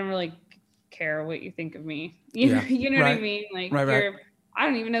 and I don't really care what you think of me, you know what I mean? Like, I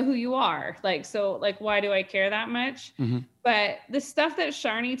don't even know who you are. Like, so, like, why do I care that much? Mm-hmm. But the stuff that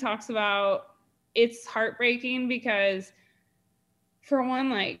Sharni talks about, it's heartbreaking because, for one,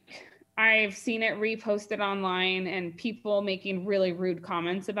 like, I've seen it reposted online and people making really rude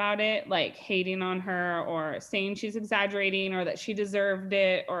comments about it, like hating on her or saying she's exaggerating or that she deserved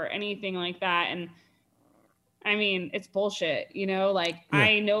it or anything like that. And I mean, it's bullshit,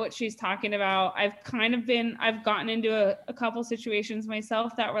 I know what she's talking about. I've gotten into a couple situations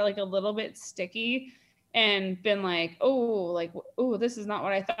myself that were like a little bit sticky and been like, oh, this is not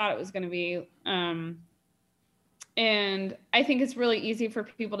what I thought it was going to be. And I think it's really easy for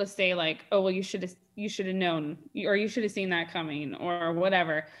people to say like, oh, well, you should have known, or you should have seen that coming or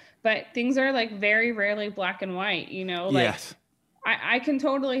whatever. But things are like very rarely black and white, like yes. I can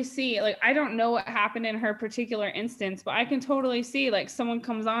totally see, like, I don't know what happened in her particular instance, but I can totally see like someone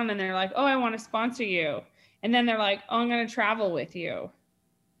comes on and they're like, oh, I want to sponsor you. And then they're like, oh, I'm going to travel with you.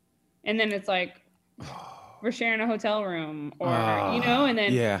 And then it's like, we're sharing a hotel room or, and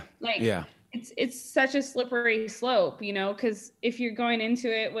then it's such a slippery slope, because if you're going into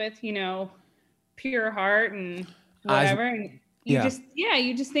it with, pure heart and whatever, and you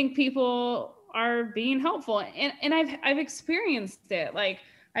just think people are being helpful. And I've experienced it. Like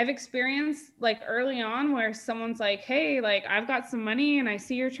I've experienced like early on where someone's like, hey, like I've got some money and I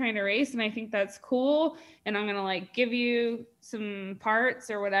see you're trying to race and I think that's cool. And I'm going to like give you some parts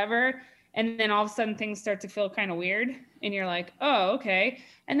or whatever. And then all of a sudden things start to feel kind of weird and you're like, oh, okay.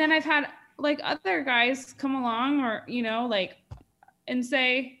 And then I've had like other guys come along or, you know, like, and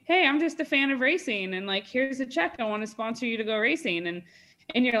say, hey, I'm just a fan of racing. And like, here's a check. I want to sponsor you to go racing.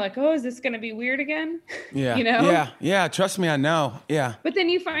 And you're like, oh, is this going to be weird again? Yeah. You know? Yeah. Trust me, I know. Yeah. But then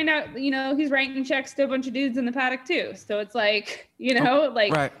you find out, you know, he's writing checks to a bunch of dudes in the paddock too. So it's like, you know,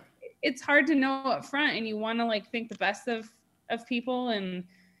 like right. It's hard to know up front and you want to like think the best of people. And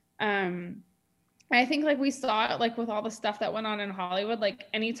I think like we saw it like with all the stuff that went on in Hollywood, like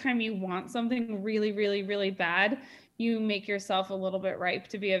anytime you want something really, really, really bad, you make yourself a little bit ripe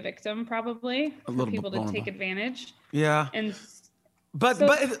to be a victim, probably for people to take advantage. Yeah. And But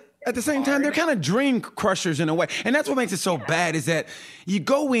at the same time, they're kind of dream crushers in a way. And that's what makes it so bad is that you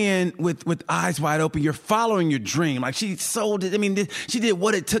go in with eyes wide open. You're following your dream. Like she sold it. I mean, she did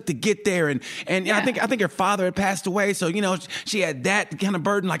what it took to get there. And I think her father had passed away. So, you know, she had that kind of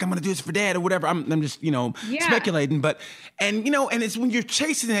burden. Like, I'm going to do this for dad or whatever. I'm just, you know, speculating. But, and, you know, and it's when you're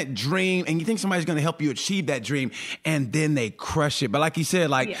chasing that dream and you think somebody's going to help you achieve that dream and then they crush it. But like you said,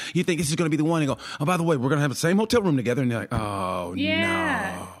 like you think this is going to be the one and go, oh, by the way, we're going to have the same hotel room together. And they're like, oh,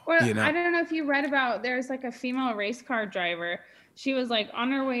 no. Or, you know? I don't know if you read about, there's like a female race car driver. She was like on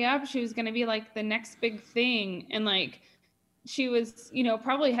her way up. She was going to be like the next big thing. And like, she was, you know,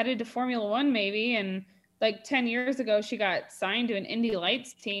 probably headed to Formula One maybe. And like 10 years ago, she got signed to an Indy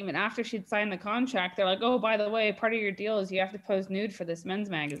Lights team. And after she'd signed the contract, they're like, oh, by the way, part of your deal is you have to pose nude for this men's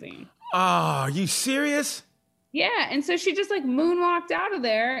magazine. Oh, are you serious? Yeah. And so she just like moonwalked out of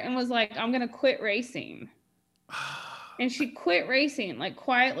there and was like, I'm going to quit racing. And she quit racing, like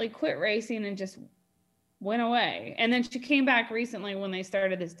quietly quit racing and just went away. And then she came back recently when they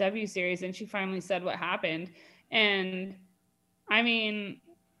started this W series and she finally said what happened. And I mean,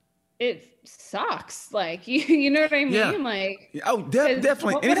 it sucks. Like, you know what I mean? Yeah. Like, oh,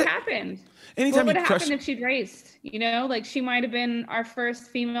 definitely. What would have happened? Anytime what would have happened if she'd raced? You know, like she might have been our first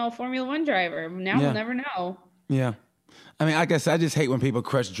female Formula One driver. Now we'll never know. Yeah. I mean, I guess I just hate when people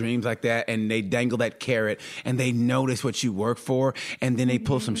crush dreams like that and they dangle that carrot and they notice what you work for and then they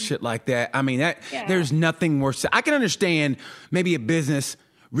pull some shit like that. I mean, there's nothing worse. I can understand maybe a business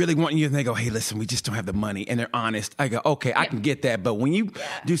really wanting you and they go, hey, listen, we just don't have the money. And they're honest. I go, okay, I can get that. But when you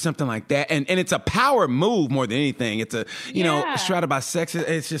do something like that and it's a power move more than anything, it's a, you know, shrouded by sex,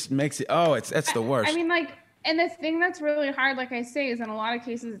 it just makes it, that's the worst. I mean, like, and the thing that's really hard, like I say, is in a lot of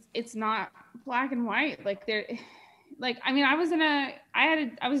cases, it's not black and white. Like I mean, I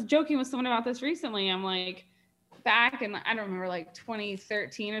was joking with someone about this recently. I'm like, back in, I don't remember, like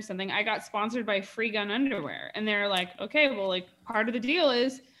 2013 or something, I got sponsored by Free Gun Underwear. And they're like, okay, well, like part of the deal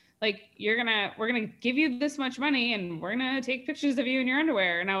is like, we're going to give you this much money and we're going to take pictures of you in your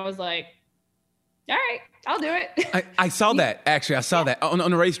underwear. And I was like, all right, I'll do it. I saw that. Actually, I saw that on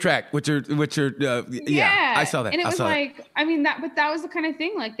the racetrack, which are I saw that. And it was like, I mean, but that was the kind of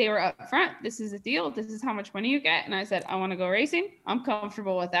thing, like they were up front. This is the deal. This is how much money you get. And I said, I want to go racing. I'm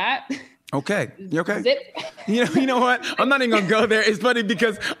comfortable with that. Okay. You okay? Zip. You know what? I'm not even going to go there. It's funny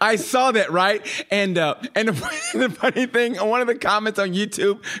because I saw that, right? And the funny thing, on one of the comments on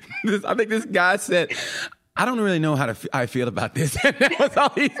YouTube, I think this guy said, I don't really know how I feel about this. And that was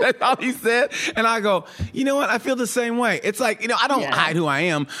all he said. And I go, you know what? I feel the same way. It's like, you know, I don't hide who I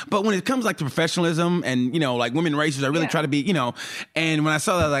am, but when it comes like to professionalism and, you know, like women racers, I really try to be, you know, and when I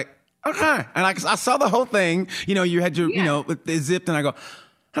saw that, I was like, okay. And I saw the whole thing, you know, you had your, you know, with the zipped and I go,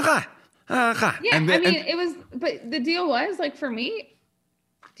 okay. Yeah. It was, but the deal was like, for me,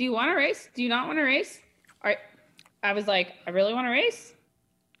 do you want to race? Do you not want to race? All right. I was like, I really want to race.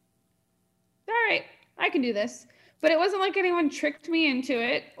 All right. I can do this. But it wasn't like anyone tricked me into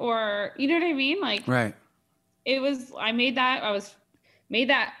it or, you know what I mean? Like, right. It was, I made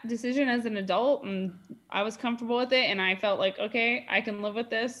that decision as an adult and I was comfortable with it. And I felt like, okay, I can live with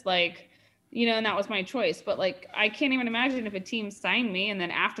this. Like, you know, and that was my choice. But like, I can't even imagine if a team signed me and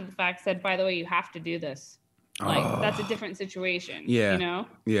then after the fact said, by the way, you have to do this. Like, that's a different situation. Yeah. You know?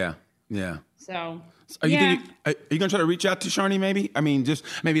 Yeah. Yeah. So. Are you going to try to reach out to Sharni maybe? I mean, just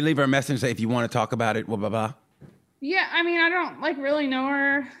maybe leave her a message and say if you want to talk about it, blah, blah, blah. Yeah, I mean, I don't like really know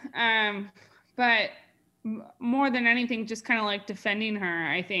her, but more than anything, just kind of like defending her,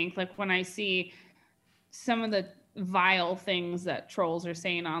 I think. Like when I see some of the vile things that trolls are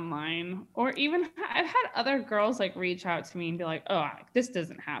saying online, or even I've had other girls like reach out to me and be like, oh, this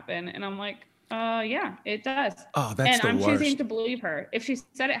doesn't happen. And I'm like, Yeah, it does. Oh, that's and the I'm worst. choosing to believe her. If she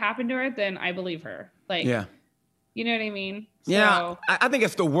said it happened to her, then I believe her. Like, Yeah. you know what I mean? Yeah, So, I think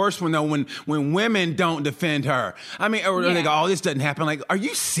it's the worst one though when women don't defend her. I mean, or they go, "Oh, this doesn't happen." Like, are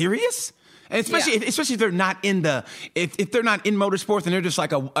you serious? And especially if they're not in if they're not in motorsports and they're just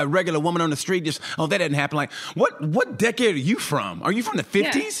like a regular woman on the street, just that didn't happen. Like, what decade are you from? Are you from the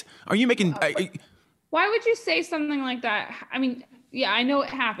 50s? Are you making? Why would you say something like that? I mean, yeah, I know it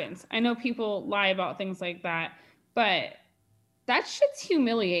happens. I know people lie about things like that, but that shit's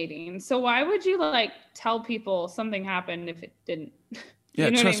humiliating. So why would you like tell people something happened if it didn't? Yeah,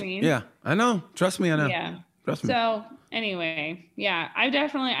 you know what I mean? Yeah, I know. Trust me, I know. Yeah. Trust me. So anyway, yeah,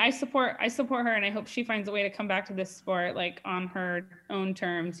 I support her, and I hope she finds a way to come back to this sport like on her own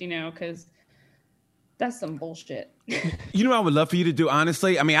terms, because that's some bullshit. You know what I would love for you to do,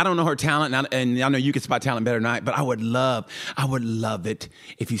 honestly? I mean, I don't know her talent, and I know you can spot talent better than I, but I would love it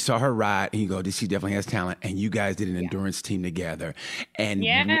if you saw her ride and you go, she definitely has talent, and you guys did an endurance team together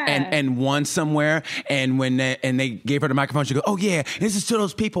and won somewhere, and when they gave her the microphone, she go, "Oh yeah, this is to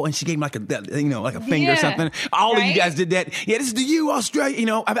those people," and she gave him like a finger or something. All of you guys did that. Yeah, this is to you,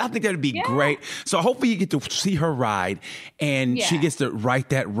 Australia. I think that would be great. So hopefully you get to see her ride, and she gets to right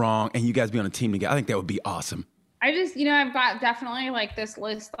that wrong, and you guys be on a team together. I think that would be awesome. I just, I've got definitely like this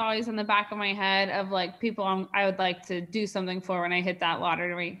list always in the back of my head of like people I would like to do something for when I hit that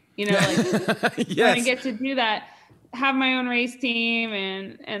lottery, like yes. when I get to do that, have my own race team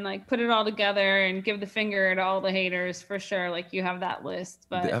and like put it all together and give the finger at all the haters for sure. Like you have that list,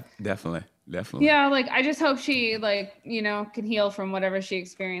 but definitely. Yeah. Like I just hope she can heal from whatever she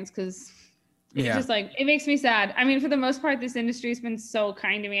experienced. Cause it's just like, it makes me sad. I mean, for the most part, this industry has been so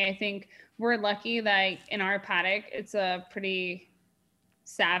kind to me. I think we're lucky that in our paddock, it's a pretty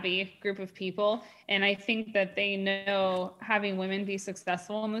savvy group of people. And I think that they know having women be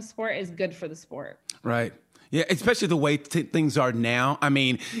successful in the sport is good for the sport. Right. Yeah, especially the way things are now. I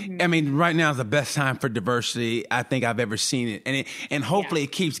mean, right now is the best time for diversity I think I've ever seen it, and hopefully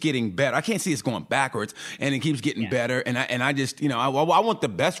it keeps getting better. I can't see it's going backwards, and it keeps getting better. And I just I want the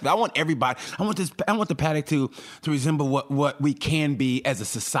best. I want everybody. I want the paddock to resemble what we can be as a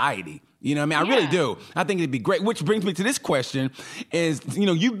society. You know what I mean? I really do. I think it'd be great. Which brings me to this question: is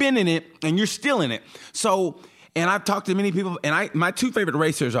you've been in it and you're still in it, so. And I've talked to many people, and my two favorite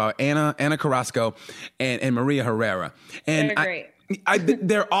racers are Ana Carrasco and Maria Herrera. And they're great.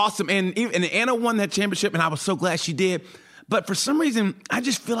 They're awesome. And Ana won that championship, and I was so glad she did. But for some reason, I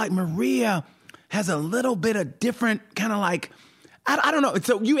just feel like Maria has a little bit of different kind of like, I don't know.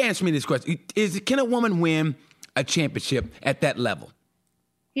 So you answer me this question. Can a woman win a championship at that level?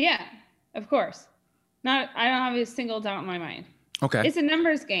 Yeah, of course. I don't have a single doubt in my mind. Okay. It's a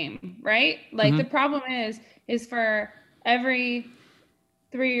numbers game, right? Like the problem is for every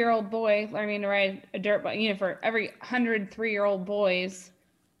 3-year-old boy learning to ride a dirt bike, for every 100 3-year-old boys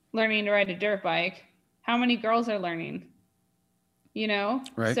learning to ride a dirt bike, how many girls are learning?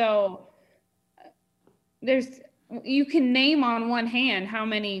 Right. So you can name on one hand how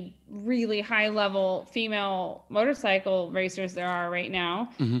many really high level female motorcycle racers there are right now.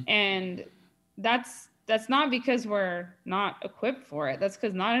 And that's not because we're not equipped for it. That's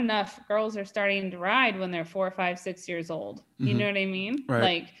because not enough girls are starting to ride when they're 4, 5, 6 years old. You know what I mean?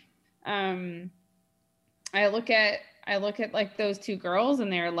 Right. Like, I look at like those two girls,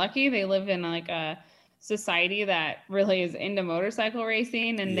 and they're lucky. They live in like a society that really is into motorcycle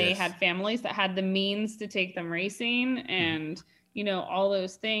racing, and they had families that had the means to take them racing, and all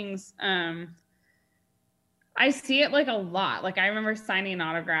those things. I see it like a lot. Like I remember signing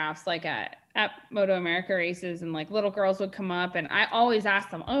autographs like at Moto America races, and like little girls would come up, and I always ask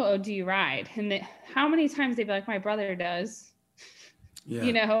them, oh, do you ride? And how many times they'd be like, my brother does,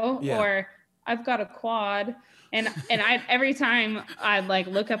 or I've got a quad. And every time I'd like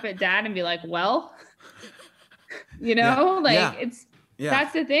look up at dad and be like, well,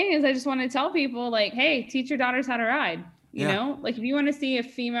 that's the thing is I just want to tell people like, hey, teach your daughters how to ride, you know, like if you want to see a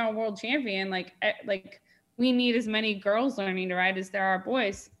female world champion, like we need as many girls learning to ride as there are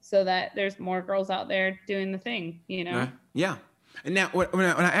boys, so that there's more girls out there doing the thing, Yeah. And now, when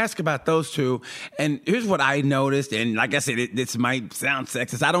I ask about those two, and here's what I noticed, and like I said, this might sound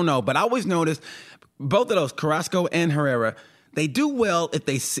sexist, I don't know, but I always noticed both of those, Carrasco and Herrera, they do well if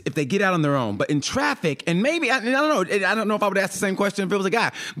they get out on their own. But in traffic, and maybe, I don't know if I would ask the same question if it was a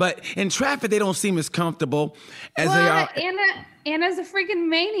guy, but in traffic, they don't seem as comfortable as they are. Anna's a freaking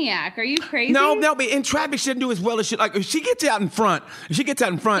maniac. Are you crazy? No, but in traffic, she doesn't do as well as she, like, if she gets out in front,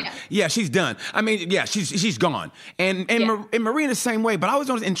 yeah, she's done. I mean, yeah, she's gone. And Maria the same way, but I always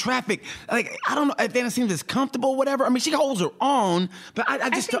notice in traffic, like, I don't know if Anna seems as comfortable, whatever. I mean, she holds her own, but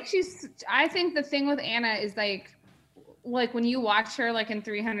I think the thing with Anna is like when you watch her like in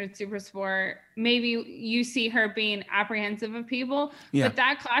 300 Super Sport, maybe you see her being apprehensive of people, but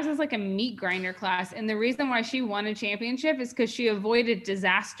that class is like a meat grinder class. And the reason why she won a championship is because she avoided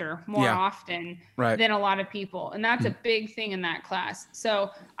disaster more often than a lot of people. And that's a big thing in that class. So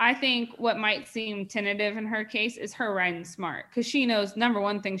I think what might seem tentative in her case is her riding smart, because she knows number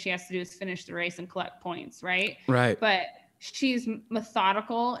one thing she has to do is finish the race and collect points. Right. But she's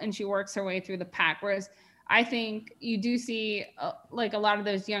methodical and she works her way through the pack. Whereas I think you do see like a lot of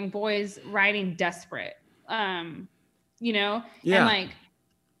those young boys riding desperate, and like,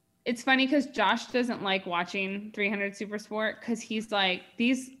 it's funny because Josh doesn't like watching 300 Super Sport because he's like,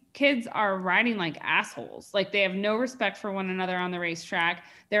 these kids are riding like assholes. Like, they have no respect for one another on the racetrack.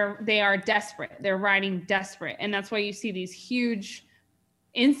 They are desperate. They're riding desperate. And that's why you see these huge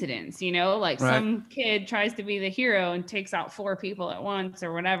incidents, some kid tries to be the hero and takes out 4 people at once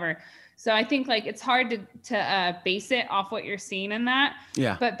or whatever. So I think like it's hard to base it off what you're seeing in that.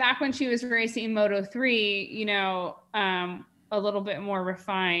 Yeah. But back when she was racing Moto3, a little bit more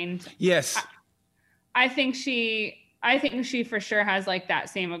refined. Yes. I think she for sure has like that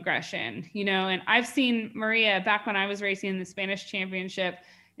same aggression, and I've seen Maria back when I was racing in the Spanish championship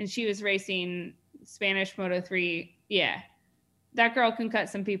and she was racing Spanish Moto3. Yeah. That girl can cut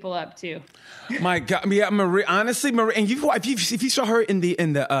some people up too. My God, yeah, Maria. Honestly, Maria, and if you saw her in the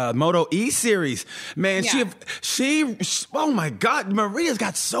Moto E series, man, she oh my God, Maria's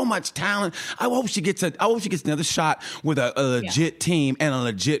got so much talent. I hope she gets another shot with a legit team and a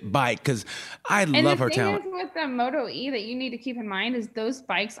legit bike, because I love her talent. And the thing is with the Moto E that you need to keep in mind is those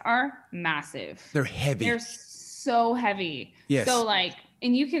bikes are massive. They're heavy. They're so heavy. Yes. So like.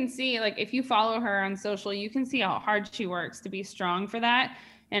 And you can see, like, if you follow her on social, you can see how hard she works to be strong for that.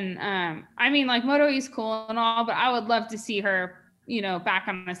 And I mean, like, Moto E is cool and all, but I would love to see her, back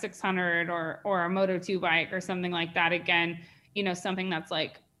on a 600 or a Moto 2 bike or something like that again. Something that's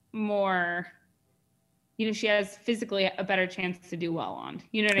like more, she has physically a better chance to do well on.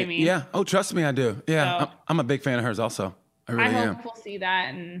 You know what I mean? Yeah. Oh, trust me, I do. Yeah, so, I'm a big fan of hers also. I hope we'll see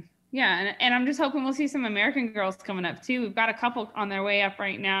that. And I'm just hoping we'll see some American girls coming up too. We've got a couple on their way up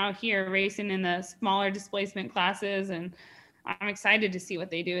right now here racing in the smaller displacement classes, and I'm excited to see what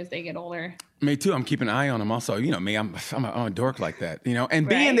they do as they get older. Me too. I'm keeping an eye on them. Also, me, I'm a dork like that, And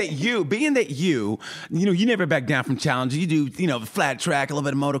being that you never back down from challenges. You do, flat track, a little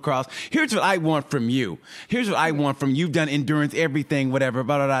bit of motocross. Here's what I want from you. You've done endurance, everything, whatever.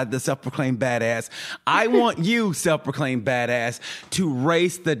 Blah, blah, blah, the self-proclaimed badass. I want you, self-proclaimed badass, to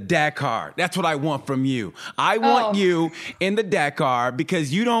race the Dakar. That's what I want from you. I want you in the Dakar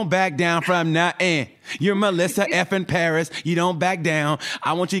because you don't back down from nothing. You're Melissa effing Paris. You don't back down.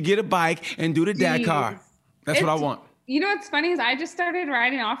 I want you to get a bike and do the Dakar. That's what I want. What's funny is I just started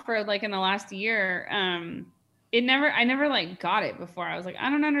riding off-road like in the last year. I never like got it before. I was like, I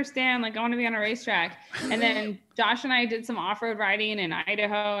don't understand. Like, I want to be on a racetrack. And then Josh and I did some off-road riding in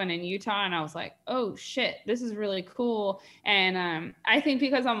Idaho and in Utah. And I was like, oh shit, this is really cool. And I think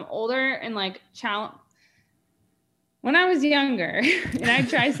because I'm older and like when I was younger and I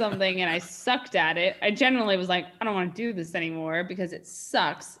tried something and I sucked at it, I generally was like, I don't want to do this anymore because it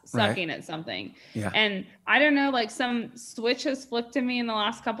sucks sucking at something. Yeah. And I don't know, like some switch has flipped to me in the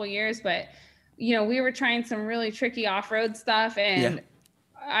last couple of years, but we were trying some really tricky off-road stuff and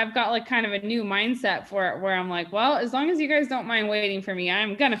I've got like kind of a new mindset for it where I'm like, well, as long as you guys don't mind waiting for me,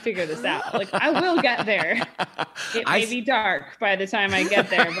 I'm going to figure this out. Like, I will get there. It may be dark by the time I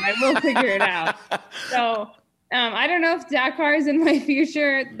get there, but I will figure it out. So, I don't know if Dakar is in my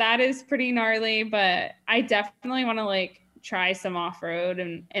future. That is pretty gnarly, but I definitely want to like try some off-road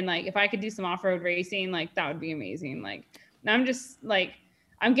and like if I could do some off-road racing, like that would be amazing. Like I'm just like,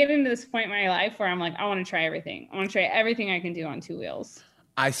 I'm getting to this point in my life where I'm like, I want to try everything. I want to try everything I can do on 2 wheels.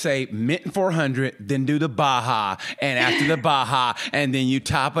 I say Mint 400, then do the Baja, and after the Baja, and then you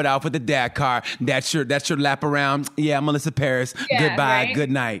top it off with the Dakar. That's your lap around. Yeah, Melissa Paris. Yeah, goodbye, right?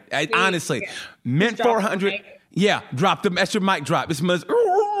 Good night. Honestly, Mint 400. Yeah, drop them. That's your mic drop. It's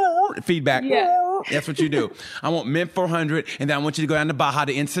feedback. Yeah. That's what you do. I want Mint 400, and then I want you to go down to Baja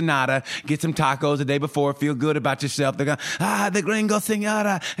to Ensenada, get some tacos the day before, feel good about yourself. They're going, the gringo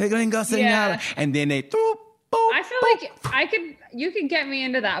senora, the gringo senora. Yeah. And then they, boop, boop, I feel You could get me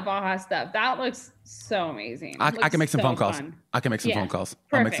into that Baja stuff. That looks so amazing. I can make some phone calls. Fun. I can make some phone calls.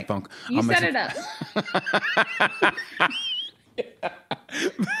 Perfect. I'll make some phone. You set it up.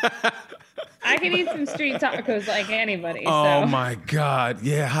 I can eat some street tacos like anybody. Oh so. my God.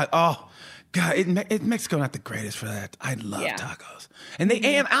 Yeah. Oh God. Mexico not the greatest for that. I love tacos.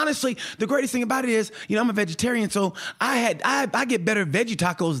 And honestly, the greatest thing about it is, I'm a vegetarian, so I get better veggie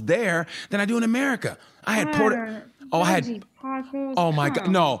tacos there than I do in America. I had tacos. Oh my God.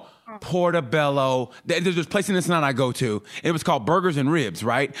 No. Portobello. There's this place in Ensenada I go to. It was called Burgers and Ribs,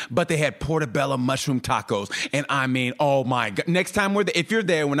 right? But they had portobello mushroom tacos. And I mean, oh my God. Next time if you're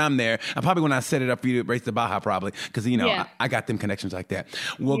there when I'm there, probably when I set it up for you to race the Baja, probably, because, I got them connections like that.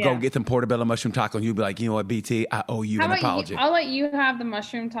 We'll go get some portobello mushroom tacos, and you'll be like, you know what, BT, I owe you an apology. I'll let you have the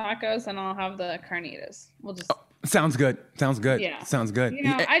mushroom tacos, and I'll have the carnitas. We'll just... Sounds good. Yeah. Sounds good.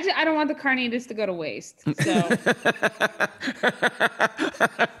 I don't want the carnitas to go to waste. So.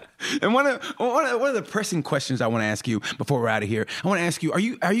 And one of the pressing questions I want to ask you before we're out of here, I want to ask you: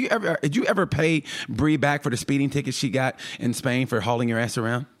 did you ever pay Bree back for the speeding ticket she got in Spain for hauling your ass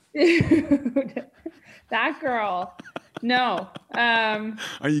around? Dude, that girl. No.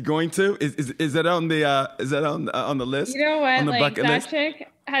 Are you going to? Is that on the list? You know what? On the bucket that list? chick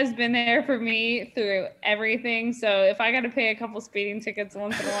has been there for me through everything. So if I got to pay a couple speeding tickets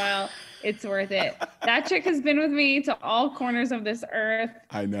once in a while, it's worth it. That chick has been with me to all corners of this earth.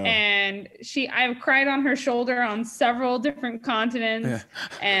 I know. And I've cried on her shoulder on several different continents. Yeah.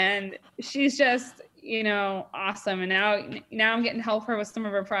 And she's just, awesome. And now I'm getting to help her with some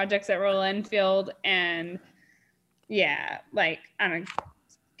of her projects at Royal Enfield. And yeah, I don't know.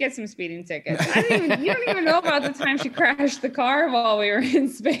 Get some speeding tickets. You don't even know about the time she crashed the car while we were in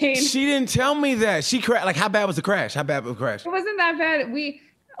Spain. She didn't tell me that. She crashed. How bad was the crash? How bad was the crash? It wasn't that bad.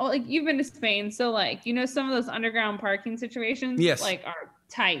 You've been to Spain, so some of those underground parking situations, yes, are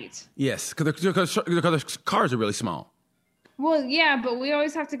tight. Yes, because the cars are really small. Well, yeah, but we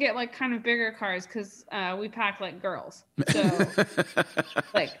always have to get kind of bigger cars because we pack like girls, so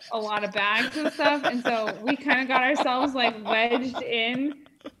a lot of bags and stuff, and so we kind of got ourselves wedged in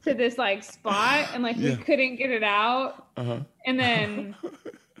to this spot, and we couldn't get it out, and then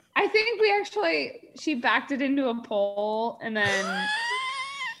I think she backed it into a pole, and then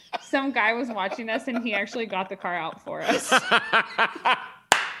some guy was watching us, and he actually got the car out for us.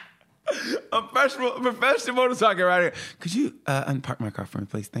 A professional motorcycle rider. Could you unpark my car for me,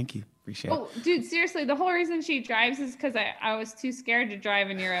 please? Thank you. Appreciate it. Oh, dude, seriously, the whole reason she drives is because I was too scared to drive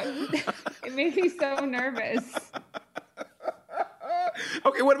in Europe. It made me so nervous.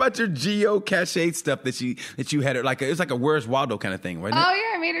 Okay, what about your geocache stuff that you had? It was like a Where's Waldo kind of thing, wasn't it? Oh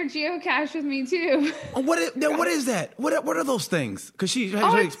yeah, I made her geocache with me too. Oh, what is that? What are those things? Because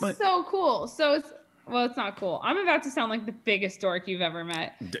it's so cool. So it's not cool. I'm about to sound like the biggest dork you've ever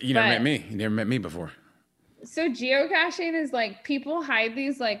met. You never met me. You never met me before. So geocaching is people hide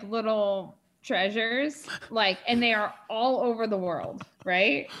these little treasures, and they are all over the world,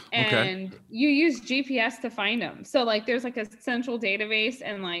 right? And you use GPS to find them. So there's a central database,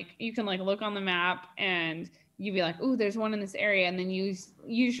 and you can look on the map, and you'd be like, "Ooh, there's one in this area," and then use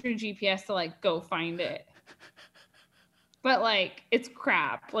your GPS to go find it. But it's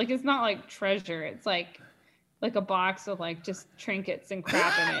crap. It's not treasure. It's a box with just trinkets and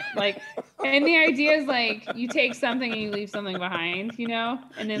crap in it. And the idea is you take something and you leave something behind,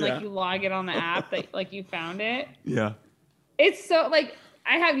 and then you log it on the app that you found it. Yeah. It's so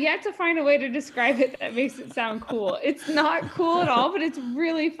I have yet to find a way to describe it that makes it sound cool. It's not cool at all, but it's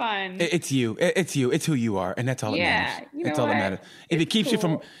really fun. It's you. It's you. It's who you are, and that's all that matters. That's all that matters. If it keeps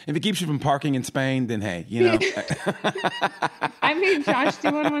you from parking in Spain, then hey, I made Josh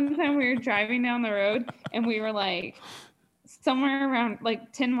do one time. We were driving down the road, and we were somewhere around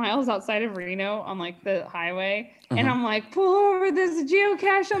 10 miles outside of Reno on the highway, and I'm pull over. There's a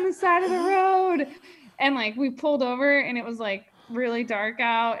geocache on the side of the road, and we pulled over, and it was really dark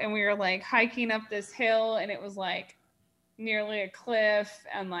out, and we were hiking up this hill, and it was nearly a cliff,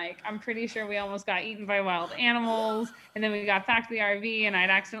 and I'm pretty sure we almost got eaten by wild animals, and then we got back to the RV, and I'd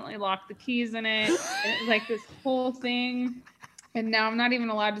accidentally locked the keys in it, and it was this whole thing, and now I'm not even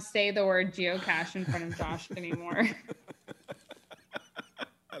allowed to say the word geocache in front of Josh anymore.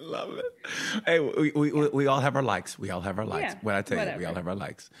 I love it. Hey, we all have our likes. We all have our likes. Yeah, what I tell whatever. you, we all have our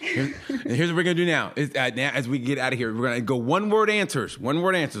likes. Here's what we're gonna do now. Now, as we get out of here, we're gonna go one word answers.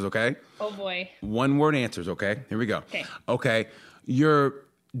 Okay? Oh boy. One word answers. Okay. Here we go. Okay. Your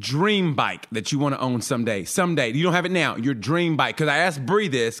dream bike that you want to own someday. You don't have it now. Your dream bike. Because I asked Bree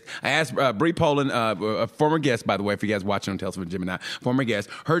this. I asked Bree Poland, a former guest, by the way, if you guys watching on Tales from Gemini, former guest.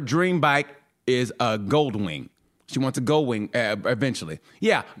 Her dream bike is a Goldwing. She wants a gold wing eventually.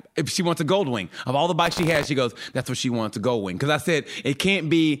 Yeah, if she wants a gold wing. Of all the bikes she has, she goes, that's what she wants, a gold wing. Because I said it can't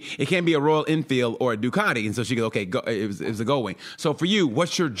be a Royal Enfield or a Ducati. And so she goes, okay, it was a gold wing. So for you,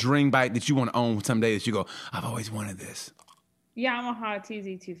 what's your dream bike that you want to own someday that you go, I've always wanted this? Yamaha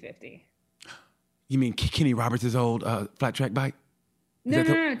TZ250. You mean Kenny Roberts' old flat track bike? No,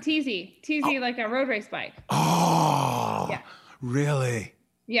 TZ, like a road race bike. Oh, yeah. Really?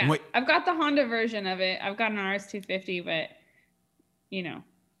 Yeah, wait. I've got the Honda version of it. I've got an RS250, but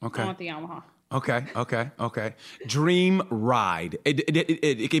okay. I want the Yamaha. Okay. Dream ride.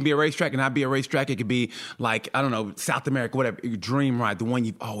 It can be a racetrack and not be a racetrack. It could be like, I don't know, South America, whatever. Dream ride, the one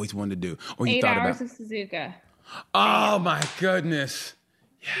you've always wanted to do or you 8 thought hours about. of Suzuka. Oh my goodness.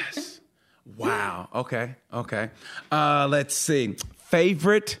 Yes. Wow. Okay. Let's see.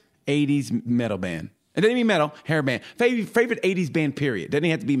 Favorite 80s metal band. It doesn't mean metal, hair band. Favorite 80s band, period. Doesn't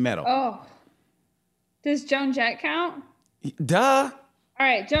have to be metal. Oh. Does Joan Jett count? Duh. All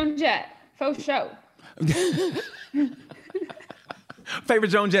right, Joan Jett. Faux show. Favorite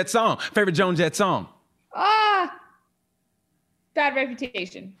Joan Jett song. Bad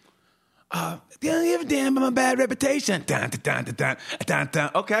Reputation. Don't give a damn about my bad reputation. Dun, dun, dun, dun, dun,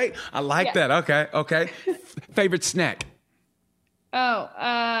 dun. Okay. I like that. Okay. Favorite snack.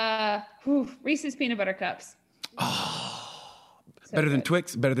 Reese's Peanut Butter Cups. Oh, so better than good.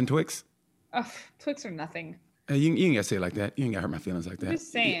 Twix? Better than Twix? Oh, Twix are nothing. You ain't got to say it like that. You ain't got to hurt my feelings like that. I'm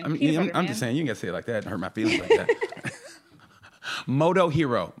just saying. I'm just saying, you ain't got to say it like that and hurt my feelings like that. Moto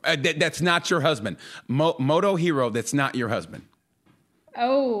Hero. That's not your husband. Moto Hero, that's not your husband.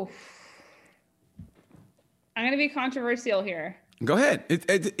 Oh. I'm going to be controversial here. Go ahead.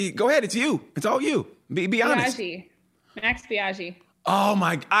 Go ahead. It's you. It's all you. Be honest. Max Biaggi. Oh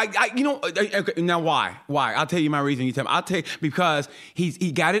my! Okay, now why? I'll tell you my reason. You tell me. I'll tell you because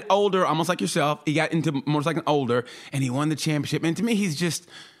he got it older, almost like yourself. He got into motorcycling older, and he won the championship. And to me, he's just,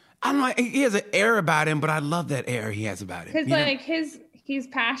 I don't know. He has an air about him, but I love that air he has about him. Because he's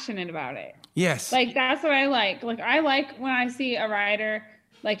passionate about it. Yes. Like that's what I like. Like I like when I see a rider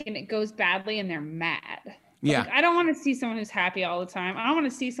and it goes badly and they're mad. Yeah. Like, I don't want to see someone who's happy all the time. I want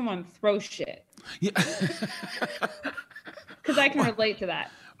to see someone throw shit. Yeah. Because I can relate to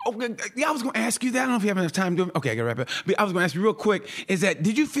that. Oh, yeah, I was going to ask you that. I don't know if you have enough time to do it. Okay, I got to wrap it. But I was going to ask you real quick,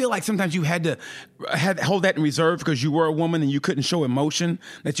 did you feel like sometimes you had to hold that in reserve because you were a woman and you couldn't show emotion,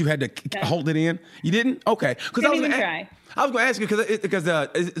 that you had to hold it in? You didn't? Okay. Didn't even try. I was going to ask you because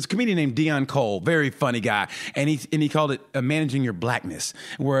it's a comedian named Dion Cole, very funny guy, and he called it managing your blackness,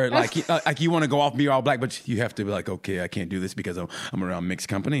 where like you want to go off and be all black, but you have to be like, okay, I can't do this because I'm around mixed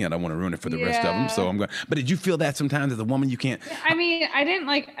company and I don't want to ruin it for the rest of them. So I'm going. But did you feel that sometimes as a woman you can't? I mean, I didn't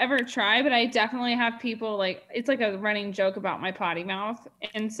ever try, but I definitely have people it's like a running joke about my potty mouth,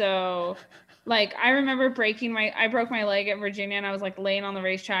 and so. I remember I broke my leg at Virginia and I was laying on the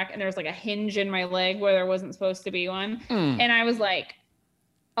racetrack and there was a hinge in my leg where there wasn't supposed to be one. And I was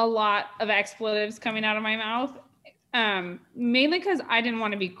a lot of expletives coming out of my mouth. Mainly because I didn't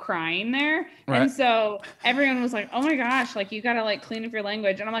want to be crying there. Right. And so everyone was like, oh my gosh, you got to clean up your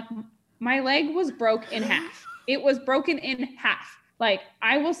language. And I'm like, my leg was broke in half. It was broken in half.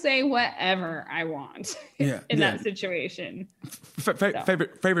 I will say whatever I want in that situation.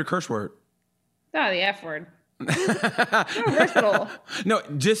 Favorite curse word? Oh, the F word. So versatile. No,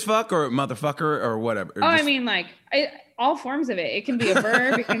 just fuck or motherfucker or whatever. I mean, all forms of it. It can be a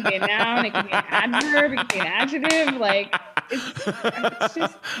verb, it can be a noun, it can be an adverb, it can be an adjective. It's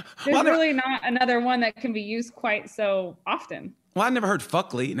just, there's really not another one that can be used quite so often. Well, I never heard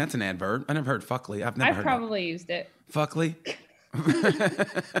fuckly, and that's an adverb. I never heard fuckly. I've probably used it. Fuckly?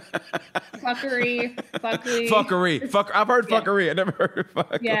 Fuckery. I've heard fuckery. I never heard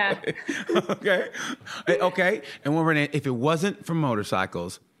fuckly. Yeah. Okay. And if it wasn't for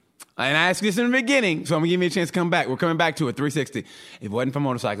motorcycles, and I asked this in the beginning, so I'm gonna give you a chance to come back. We're coming back to it. 360. If it wasn't for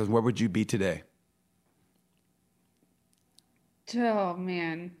motorcycles, where would you be today? Oh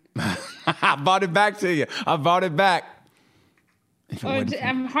man. I brought it back to you. It's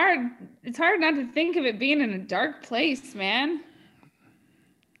hard not to think of it being in a dark place, man.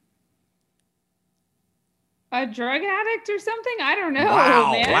 A drug addict or something? I don't know.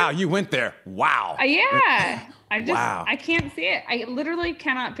 Wow, you went there. Wow. Yeah. I can't see it. I literally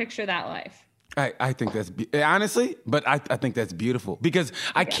cannot picture that life. I think that's honestly, but I think that's beautiful because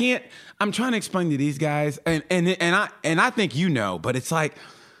I'm trying to explain to these guys and I think but it's I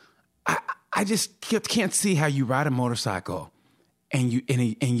just can't see how you ride a motorcycle and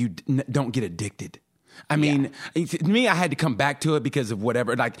you don't get addicted. I mean, to me, I had to come back to it because of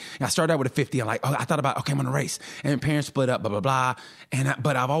whatever. Like, I started out with a 50. I'm like, I thought about, okay, I'm going to race. And parents split up, blah, blah, blah.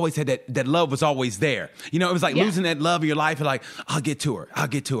 But I've always had that love was always there. You know, it was like losing that love of your life. You're like, I'll get to her.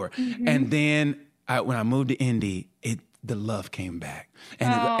 Mm-hmm. And then when I moved to Indy, the love came back.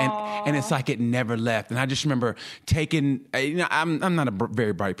 And it's like it never left. And I just remember taking, I'm not a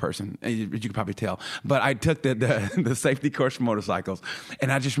very bright person, as you can probably tell, but I took the safety course for motorcycles.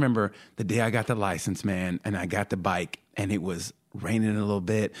 And I just remember the day I got the license, man, and I got the bike, and it was raining a little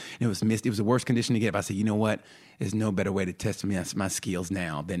bit. And it was misty. It was the worst condition to get. But I said, you know what? There's no better way to test my skills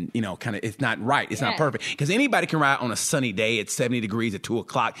now than, it's not right. It's not perfect. Because anybody can ride on a sunny day at 70 degrees at 2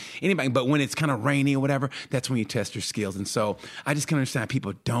 o'clock. Anybody, but when it's kind of rainy or whatever, that's when you test your skills. And so I just can understand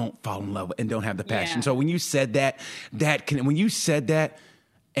people don't fall in love and don't have the passion. Yeah. So when you said that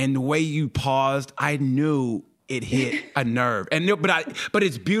and the way you paused, I knew it hit a nerve. But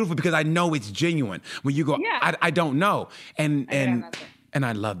it's beautiful because I know it's genuine. When you go, I don't know. And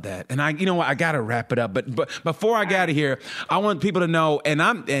I love that. And you know what? I got to wrap it up. But before I get out of here, I want people to know,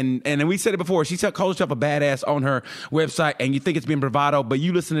 and we said it before, she calls herself a badass on her website, and you think it's being bravado, but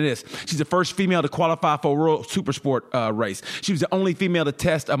you listen to this. She's the first female to qualify for a World Supersport race. She was the only female to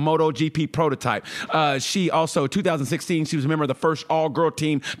test a MotoGP prototype. She also, 2016, she was a member of the first all-girl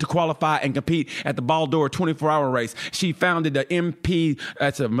team to qualify and compete at the Baldur 24-hour race. She founded the MP,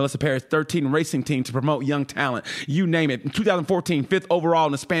 that's a Melissa Perez 13 racing team to promote young talent. You name it. In 2014, fifth overall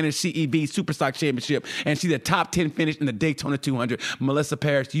in the Spanish CEV Superstock Championship, and she's a top 10 finish in the Daytona 200. Melissa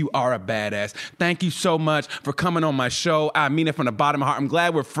Perez, you are a badass. Thank you so much for coming on my show. I mean it from the bottom of my heart. I'm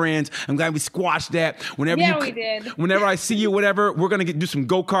glad we're friends. I'm glad we squashed that. We did. Whenever I see you, whatever, we're gonna do some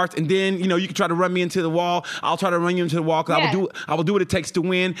go-karts, and then you can try to run me into the wall. I'll try to run you into the wall because I will do what it takes to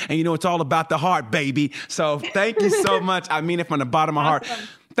win, and it's all about the heart, baby. So thank you so much. I mean it from the bottom of my heart.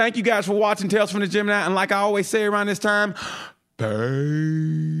 Thank you guys for watching Tales from the Gemini, and like I always say around this time,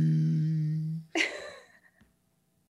 peace.